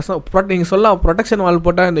நீங்கள் சொல்லலாம் ப்ரொடெக்ஷன் வால்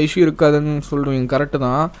போட்டால் இந்த இஷ்யூ இருக்காதுன்னு சொல்லுவீங்க, கரெக்டு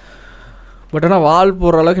தான். பட் ஆனால் வால்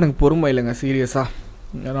போடுற அளவுக்கு எனக்கு பொறுமை இல்லைங்க சீரியஸாக.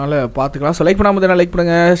 அதனால் பார்த்துக்கலாம். ஸோ லைக் பண்ணாமல் பார்த்தீங்கன்னா லைக்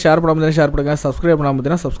பண்ணுங்கள், ஷேர் பண்ணாமல் பார்த்தீங்கன்னா ஷேர் பண்ணுங்கள், சப்ஸ்கிரைப் பண்ணாமல்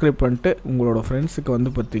பார்த்தீங்கன்னா சப்ஸ்கிரைப் பண்ணிட்டு உங்களோட ஃப்ரெண்ட்ஸுக்கு வந்து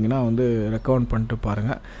பார்த்தீங்கன்னா வந்து ரெக்கமெண்ட் பண்ணிட்டு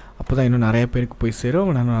பாருங்கள். அப்போ தான் இன்னும் நிறைய பேருக்கு போய் சேரும்,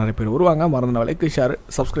 இன்னும் நிறைய பேர் வருவாங்க. மறந்த லைக் ஷேர்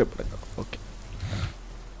சப்ஸ்கிரைப் பண்ணுங்கள். ஓகே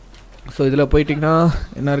ஸோ இதில் போயிட்டிங்கன்னா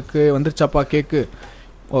என்ன இருக்குது? வந்துருச்சாப்பா கேக்கு?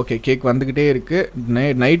 ஓகே கேக் வந்துக்கிட்டே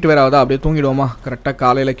இருக்குது. நைட் வேறு ஆகுதா? அப்படியே தூங்கிடுவோமா? கரெக்டாக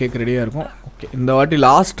காலையில் கேக் ரெடியாக இருக்கும். ஓகே இந்த வாட்டி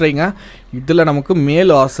லாஸ்ட் ட்ரைங்க. இதில் நமக்கு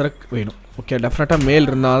மேல் ஆசரக் வேணும். ஓகே டெஃபினட்டாக மேல்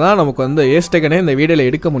இருந்தால் தான் நமக்கு வந்து ஏஸ்டேக்கனே இந்த வீடியோவில்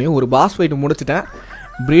எடுக்க முடியும். ஒரு பாஸ் ஃபைட் முடிச்சிட்டேன்,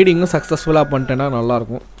 ப்ரீடிங்கும் சக்ஸஸ்ஃபுல்லாக பண்ணிட்டேன்னா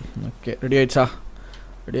நல்லாயிருக்கும். ஓகே ரெடி ஆயிடுச்சா?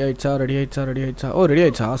 ஓ ரெடி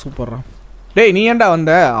ஆயிடுச்சா? சூப்பர்றான். டேய் நீ ஏன்டா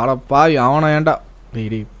வந்த? பாவி அவனை ஏன்டா?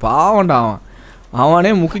 டேய் பாவண்டா அவனே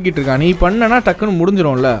முக்கிக்கிட்டு இருக்கான். நீ பண்ணனா டக்குன்னு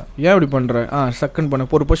முடிஞ்சிடும்ல, ஏன் இப்படி பண்ணுற? டக்குன்னு பண்ணு.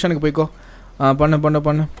 ஒரு பொசிஷனுக்கு போய்க்கோ.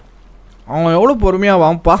 பண்ணு. அவன் எவ்வளோ பொறுமையாக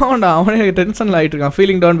பாவண்டா, அவனே டென்ஷனில் ஆகிட்டு இருக்கான்.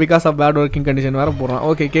 Feeling down because of bad working condition வேறு போடுறான்.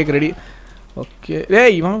 Okay cake ready. ஓகே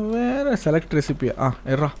இவன் வேறு செலக்ட் ரெசிபியா?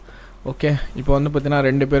 எர்றா. ஓகே இப்போ வந்து பார்த்தீங்கன்னா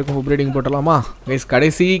 2 பேருக்கும் ப்ரீடிங் போட்டலாமா கைஸ்?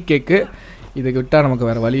 கடைசி கேக்கு. இதுக்கு விட்டால் நமக்கு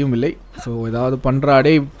வேறு வழியும் இல்லை. ஸோ ஏதாவது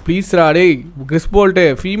பண்ணுறாடே ப்ளீஸ்ராடே. கிறிஸ்போல்ட்டு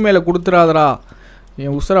ஃபீமேலை கொடுத்துறாதடா,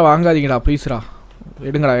 என் உசுரை வாங்காதீங்கடா ப்ளீஸ்ரா.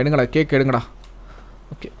 எடுங்கடா கேக் எடுங்கடா.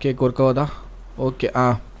 ஓகே கேக் ஒர்க் ஆகுதா? ஓகே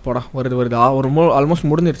போடா வருது. ஆல்மோஸ்ட்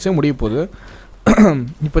முடிஞ்சிருச்சு, முடிய போகுது.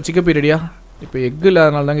 இப்போ சிக்கப்பி ரெடியா? இப்போ எக்கு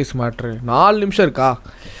இல்லாதனால தாங்க இஸ் மேட்ரு. 4 நிமிஷம் இருக்கா?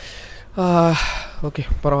 ஓகே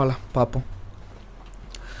பரவாயில்ல பார்ப்போம்.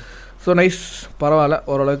 ஸோ நைஸ் பரவாயில்ல,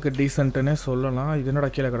 ஓரளவுக்கு டீசென்ட்டுன்னே சொல்லலாம். இது என்னடா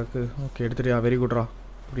கீழே கிடக்கு? ஓகே எடுத்துட்டியா? வெரி குட்ரா.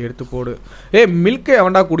 இப்படி எடுத்து போடு. மில்க்கு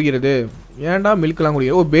எவன்டா குடிக்கிறது? ஏன்டா மில்க்கெலாம்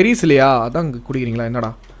குடிக்கிறது? ஓ பெரிஸ் இல்லையா? அதான் குடிக்கிறீங்களா?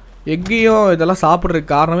 என்னடா எக்கையும் இதெல்லாம்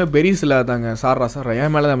சாப்பிட்றதுக்கு காரணமே பெரிஸ் இல்லாதாங்க. சார்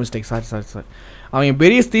என் மேலே தான் மிஸ்டேக். சாரி. அவங்க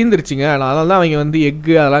பெரிஸ் தீர்ந்துருச்சிங்க, அதனால தான் அவங்க வந்து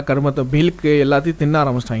எக்கு அதெல்லாம் கருமத்தை மில்க்கு எல்லாத்தையும் தின்ன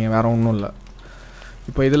ஆரம்பிச்சிட்டாங்க, வேறு ஒன்றும் இல்லை.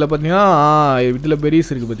 இப்போ இதில் பார்த்தீங்கன்னா இதில் பெரிஸ்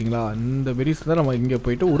இருக்குது பார்த்தீங்களா? இந்த பெரிஸ் தான் நம்ம இங்கே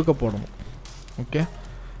போயிட்டு உருக்க போடணும். ஓகே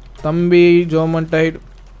தம்பி ஜோமன்டைட்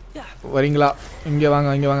வரீங்களா? இங்கே வாங்க.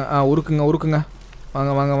 உருக்குங்க.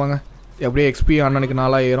 வாங்க. எப்படியே எக்ஸ்பி அண்ணனுக்கு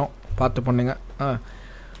 4 ஏறும், பார்த்து பண்ணுங்க.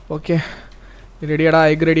 ஓகே ரெடியாடா?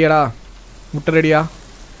 எக் ரெடியாடா? முட்டை ரெடியா?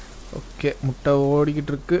 ஓகே முட்டை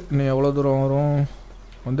ஓடிக்கிட்டு இருக்கு. இன்னும் எவ்வளோ தூரம் வரும்?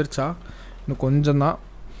 வந்துருச்சா? இன்னும் கொஞ்சம் தான்.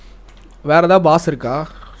 வேறு ஏதாவது பாஸ் இருக்கா?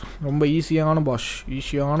 ரொம்ப ஈஸியான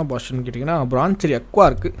பாஷ்ன்னு கேட்டிங்கன்னா பிரான்ச்சரி அக்வா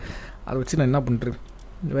இருக்குது, அதை வச்சு நான் என்ன பண்ணுறேன்?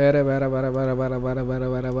 வேறு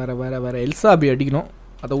எல்சாபி அடிக்கணும்,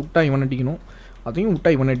 அதை விட்டா இவன் அடிக்கணும், அதையும்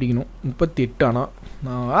விட்டா இவன் அடிக்கணும். 38 ஆனால்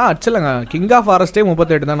நான் அடிச்சலைங்க. கிங் ஆஃப் ஃபாரஸ்ட்டே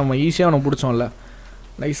 38 தான். நம்ம ஈஸியாக அவனை பிடிச்சோம்ல.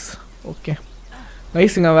 நைஸ். ஓகே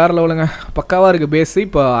நைஸுங்க, வேறு லெவலுங்க, பக்காவாக இருக்குது பேஸு.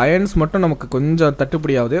 இப்போ அயன்ஸ் மட்டும் நமக்கு கொஞ்சம்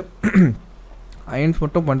தட்டுப்படி ஆகுது. அயன்ஸ்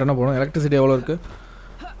மட்டும் பண்ணிட்டேன்னா போகணும். எலக்ட்ரிசிட்டி எவ்வளோ இருக்குது?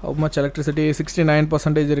 How much electricity?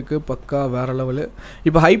 69% இருக்குது. பக்கா வேறு லெவலு.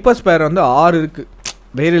 இப்போ ஹைப்பர் ஸ்பேர் வந்து 6 இருக்குது.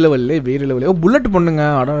 வேறு லெவலில். ஓ புல்லட் பண்ணுங்க.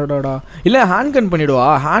 அடாடா இல்லை hand gun பண்ணிவிடுவா.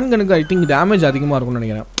 Hand கனுக்கு I think damage அதிகமாக இருக்கும்னு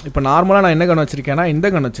நினைக்கிறேன். இப்போ நார்மலாக நான் என்ன கன் வச்சுருக்கேன்னா இந்த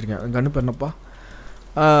கன் வச்சுருக்கேன். கன்னு பேர்னப்பா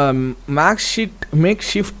make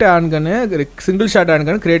shift hand gun, single shot hand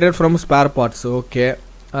gun created from spare parts. Okay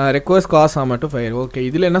request cos ஆமாம் டு ஃபயர். ஓகே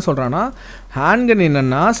இதில் என்ன சொல்கிறான்னா ஹேண்ட் கன்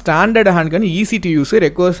என்னென்னா standard hand gun, easy to use,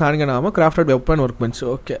 request hand கன் ஆகாமல் crafted weapon work bench.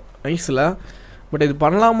 Okay நைஸில். But இது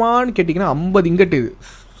பண்ணலாமான்னு கேட்டிங்கன்னா 50 இங்கட்டு. இது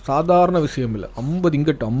சாதாரண விஷயம் இல்லை. 50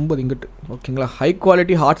 இங்கட்டு. ஓகேங்களா? High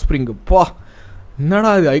quality hot spring. பா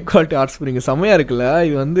என்னடா இது ஹை குவாலிட்டி ஹாட் ஸ்ப்ரிங்கு செம்மையாக இருக்குல்ல.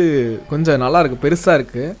 இது வந்து கொஞ்சம் நல்லா இருக்குது, பெருசாக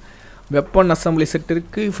இருக்குது. வெப்பன் அசம்பிளி செட்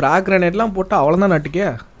இருக்குது. ஃப்ராக் கிரனேட்லாம் போட்டால் அவ்வளோதான் நாட்டுக்கே.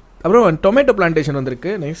 அப்புறம் டொமேட்டோ பிளான்டேஷன்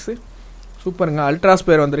வந்திருக்கு. நைஸு சூப்பருங்க.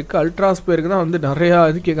 அல்ட்ராஸ்பேர் வந்திருக்கு. அல்ட்ராஸ்பேருக்கு தான் வந்து நிறையா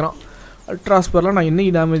இது கேட்குறான். அல்ட்ராஸ்பேர்லாம் நான்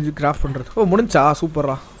இன்னைக்கு டேமேஜ் கிராஃப்ட் பண்ணுறது. ஓ முடிஞ்சா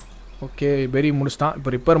சூப்பரா. ஓகே பெரி முடிச்சிட்டான். இப்போ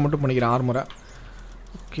ரிப்பேர் மட்டும் பண்ணிக்கிறேன் ஆர்மரை.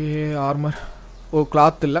 Okay armour. ஓ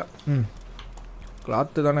கிளாத் இல்லை.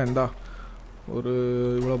 கிளாத்து தானே இருந்தா ஒரு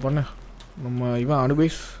இவ்வளோ பண்ண நம்ம இவன்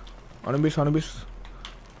அனுபீஸ்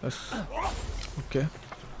எஸ். ஓகே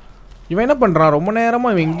இவன் என்ன பண்ணுறான்? ரொம்ப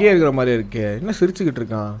நேரமாக இவன் இங்கேயே இருக்கிற மாதிரி இருக்கே. என்ன சிரிச்சுக்கிட்டு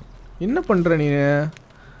இருக்கான்? என்ன பண்ணுற நீ?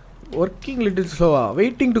 ஒர்க்கிங் லிட்டில் ஸ்லோவா?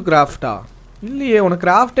 Waiting to கிராஃப்டா? இல்லையே உனக்கு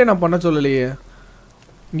கிராஃப்டே நான் பண்ண சொல்லலையே.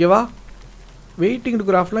 இங்கே வா. வெயிட்டிங் டு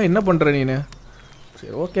கிராஃப்ட்லாம் என்ன பண்ணுற நீ?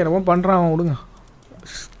 சரி ஓகே நம்ம பண்ணுறான் அவன் விடுங்க.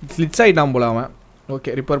 ஸ்லிட்ஸ் ஆகிட்டான் போல அவன்.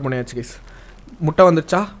 ஓகே ரிப்பேர் பண்ணியாச்சு கைஸ். முட்டை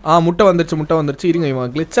வந்துருச்சா? முட்டை வந்துருச்சு. இருங்க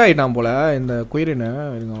இவன் கிளிச் ஆகிட்டான் போல் இந்த குயிரினை.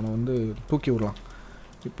 இருங்க அவனை வந்து தூக்கி விடலாம்.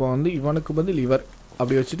 இப்போ வந்து இவனுக்கு பதில் இவர்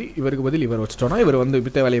அப்படி வச்சுட்டு இவருக்கு பதில் இவர் வச்சுட்டோன்னா இவர் வந்து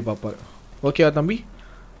வித்த வேலையை பார்ப்பார். ஓகேவா தம்பி?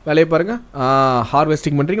 வேலையை பாருங்கள்.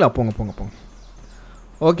 ஹார்வெஸ்டிங் பண்ணுறீங்களா? போங்க.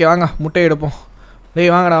 ஓகே வாங்க முட்டையை எடுப்போம்.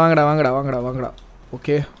 டேய் வாங்கடா.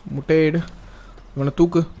 ஓகே முட்டையை எடு. இவனை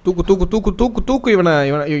தூக்கு.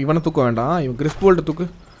 இவனை தூக்க வேண்டாம். இவன் கிறிஸ்போல்ட்டு தூக்கு.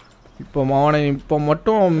 இப்போ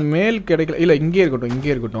மட்டும் மேல் கிடைக்கல. இல்லை இங்கே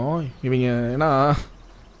இருக்கட்டும். இவங்க ஏன்னா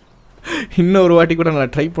இன்னொரு வாட்டி கூட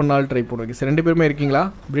நான் ட்ரை பண்ணுறேன். சார் 2 பேருமே இருக்கீங்களா?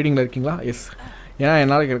 ப்ரீடிங்கில் இருக்கீங்களா? எஸ். ஏன்னா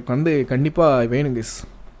என்னால் எனக்கு வந்து கண்டிப்பாக வேணும் கிஸ்.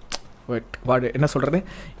 என்ன சொல்கிறது,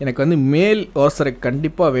 எனக்கு வந்து மேல் ஓர்சரை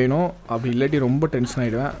கண்டிப்பாக வேணும். அப்படி இல்லாட்டி ரொம்ப டென்ஷன்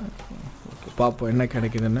ஆகிடுவேன். ஓகே பார்ப்போம் என்ன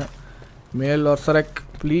கிடைக்குதுன்னு. மேல் ஓர்சரக்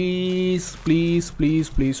ப்ளீஸ்.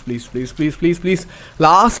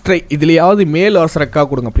 Last try. இதுலையாவது மேல் ஓர்சரக்காக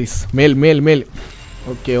கொடுங்க ப்ளீஸ். மேல்.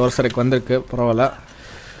 ஓகே ஓர்சரக் வந்திருக்கு, பரவாயில்ல.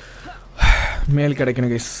 மேல்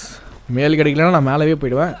கிடைக்கணும் கைஸ். மேல் கிடைக்கலன்னா நான் மேலவே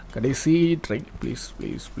போயிடுவேன். கடைசி ட்ரை ப்ளீஸ்.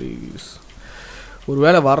 ஒரு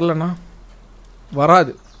வேளை வரலன்னா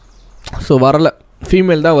வராது. ஸோ வரலை,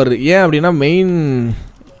 ஃபீமேல் தான் வருது. ஏன் அப்படின்னா மெயின்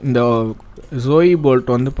இந்த ஜோயி போல்ட்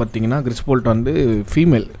வந்து பார்த்திங்கன்னா கிறிஸ் போல்ட் வந்து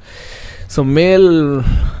ஃபீமேல். ஸோ மேல்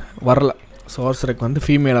வரல. ஸோ ஓர்சரக் வந்து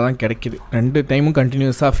ஃபீமேலாக தான் கிடைக்கிது. 2 டைமும்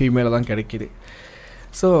கண்டினியூஸாக ஃபீமேலாக தான் கிடைக்கிது.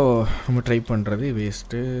 ஸோ நம்ம ட்ரை பண்ணுறது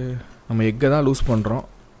வேஸ்ட்டு. நம்ம எக்கை தான் லூஸ் பண்ணுறோம்.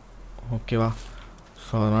 ஓகேவா?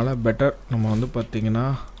 ஸோ அதனால் பெட்டர் நம்ம வந்து பார்த்திங்கன்னா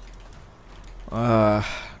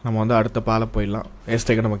நம்ம வந்து அடுத்த பாலை போயிடலாம்.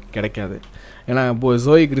 வேஸ்டேக்கு நமக்கு கிடைக்காது. ஏன்னா இப்போது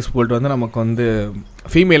ஜோயி கிறிஸ் போல்ட் வந்து நமக்கு வந்து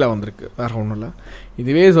ஃபீமேலாக வந்திருக்கு, வேறு ஒன்றும் இல்லை.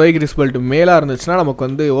 இதுவே ஜோயி கிறிஸ் போல்ட் மேலாக இருந்துச்சுன்னா நமக்கு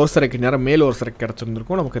வந்து ஓர்சரக்கு நேரம் மேல் ஓர்சரக்கு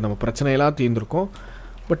கிடச்சிருந்துருக்கும். நமக்கு நம்ம பிரச்சனையெல்லாம் தீர்ந்துருக்கும்.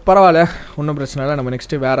 பட் பரவாயில்ல, ஒன்றும் பிரச்சனை இல்லை. நம்ம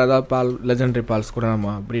நெக்ஸ்ட்டு வேறு ஏதாவது பால் லெஜெண்டரி பால்ஸ் கூட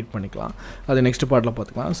நம்ம ப்ரீட் பண்ணிக்கலாம். அது நெக்ஸ்ட் பார்ட்டில்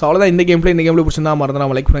பார்த்துக்கலாம். ஸோ அவ்வளோதான் இந்த கேமில் பிடிச்சிருந்தா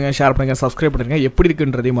மறந்துடாம லைக் பண்ணுங்கள், ஷேர் பண்ணுங்கள், சப்ஸ்கிரைப் பண்ணுங்கள். எப்படி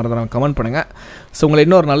இருக்குன்றதையும் மறந்துடாம கமெண்ட் பண்ணுங்கள். ஸோ உங்களை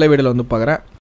இன்னொரு நல்ல வீடியோவில் வந்து பார்க்குறேன்.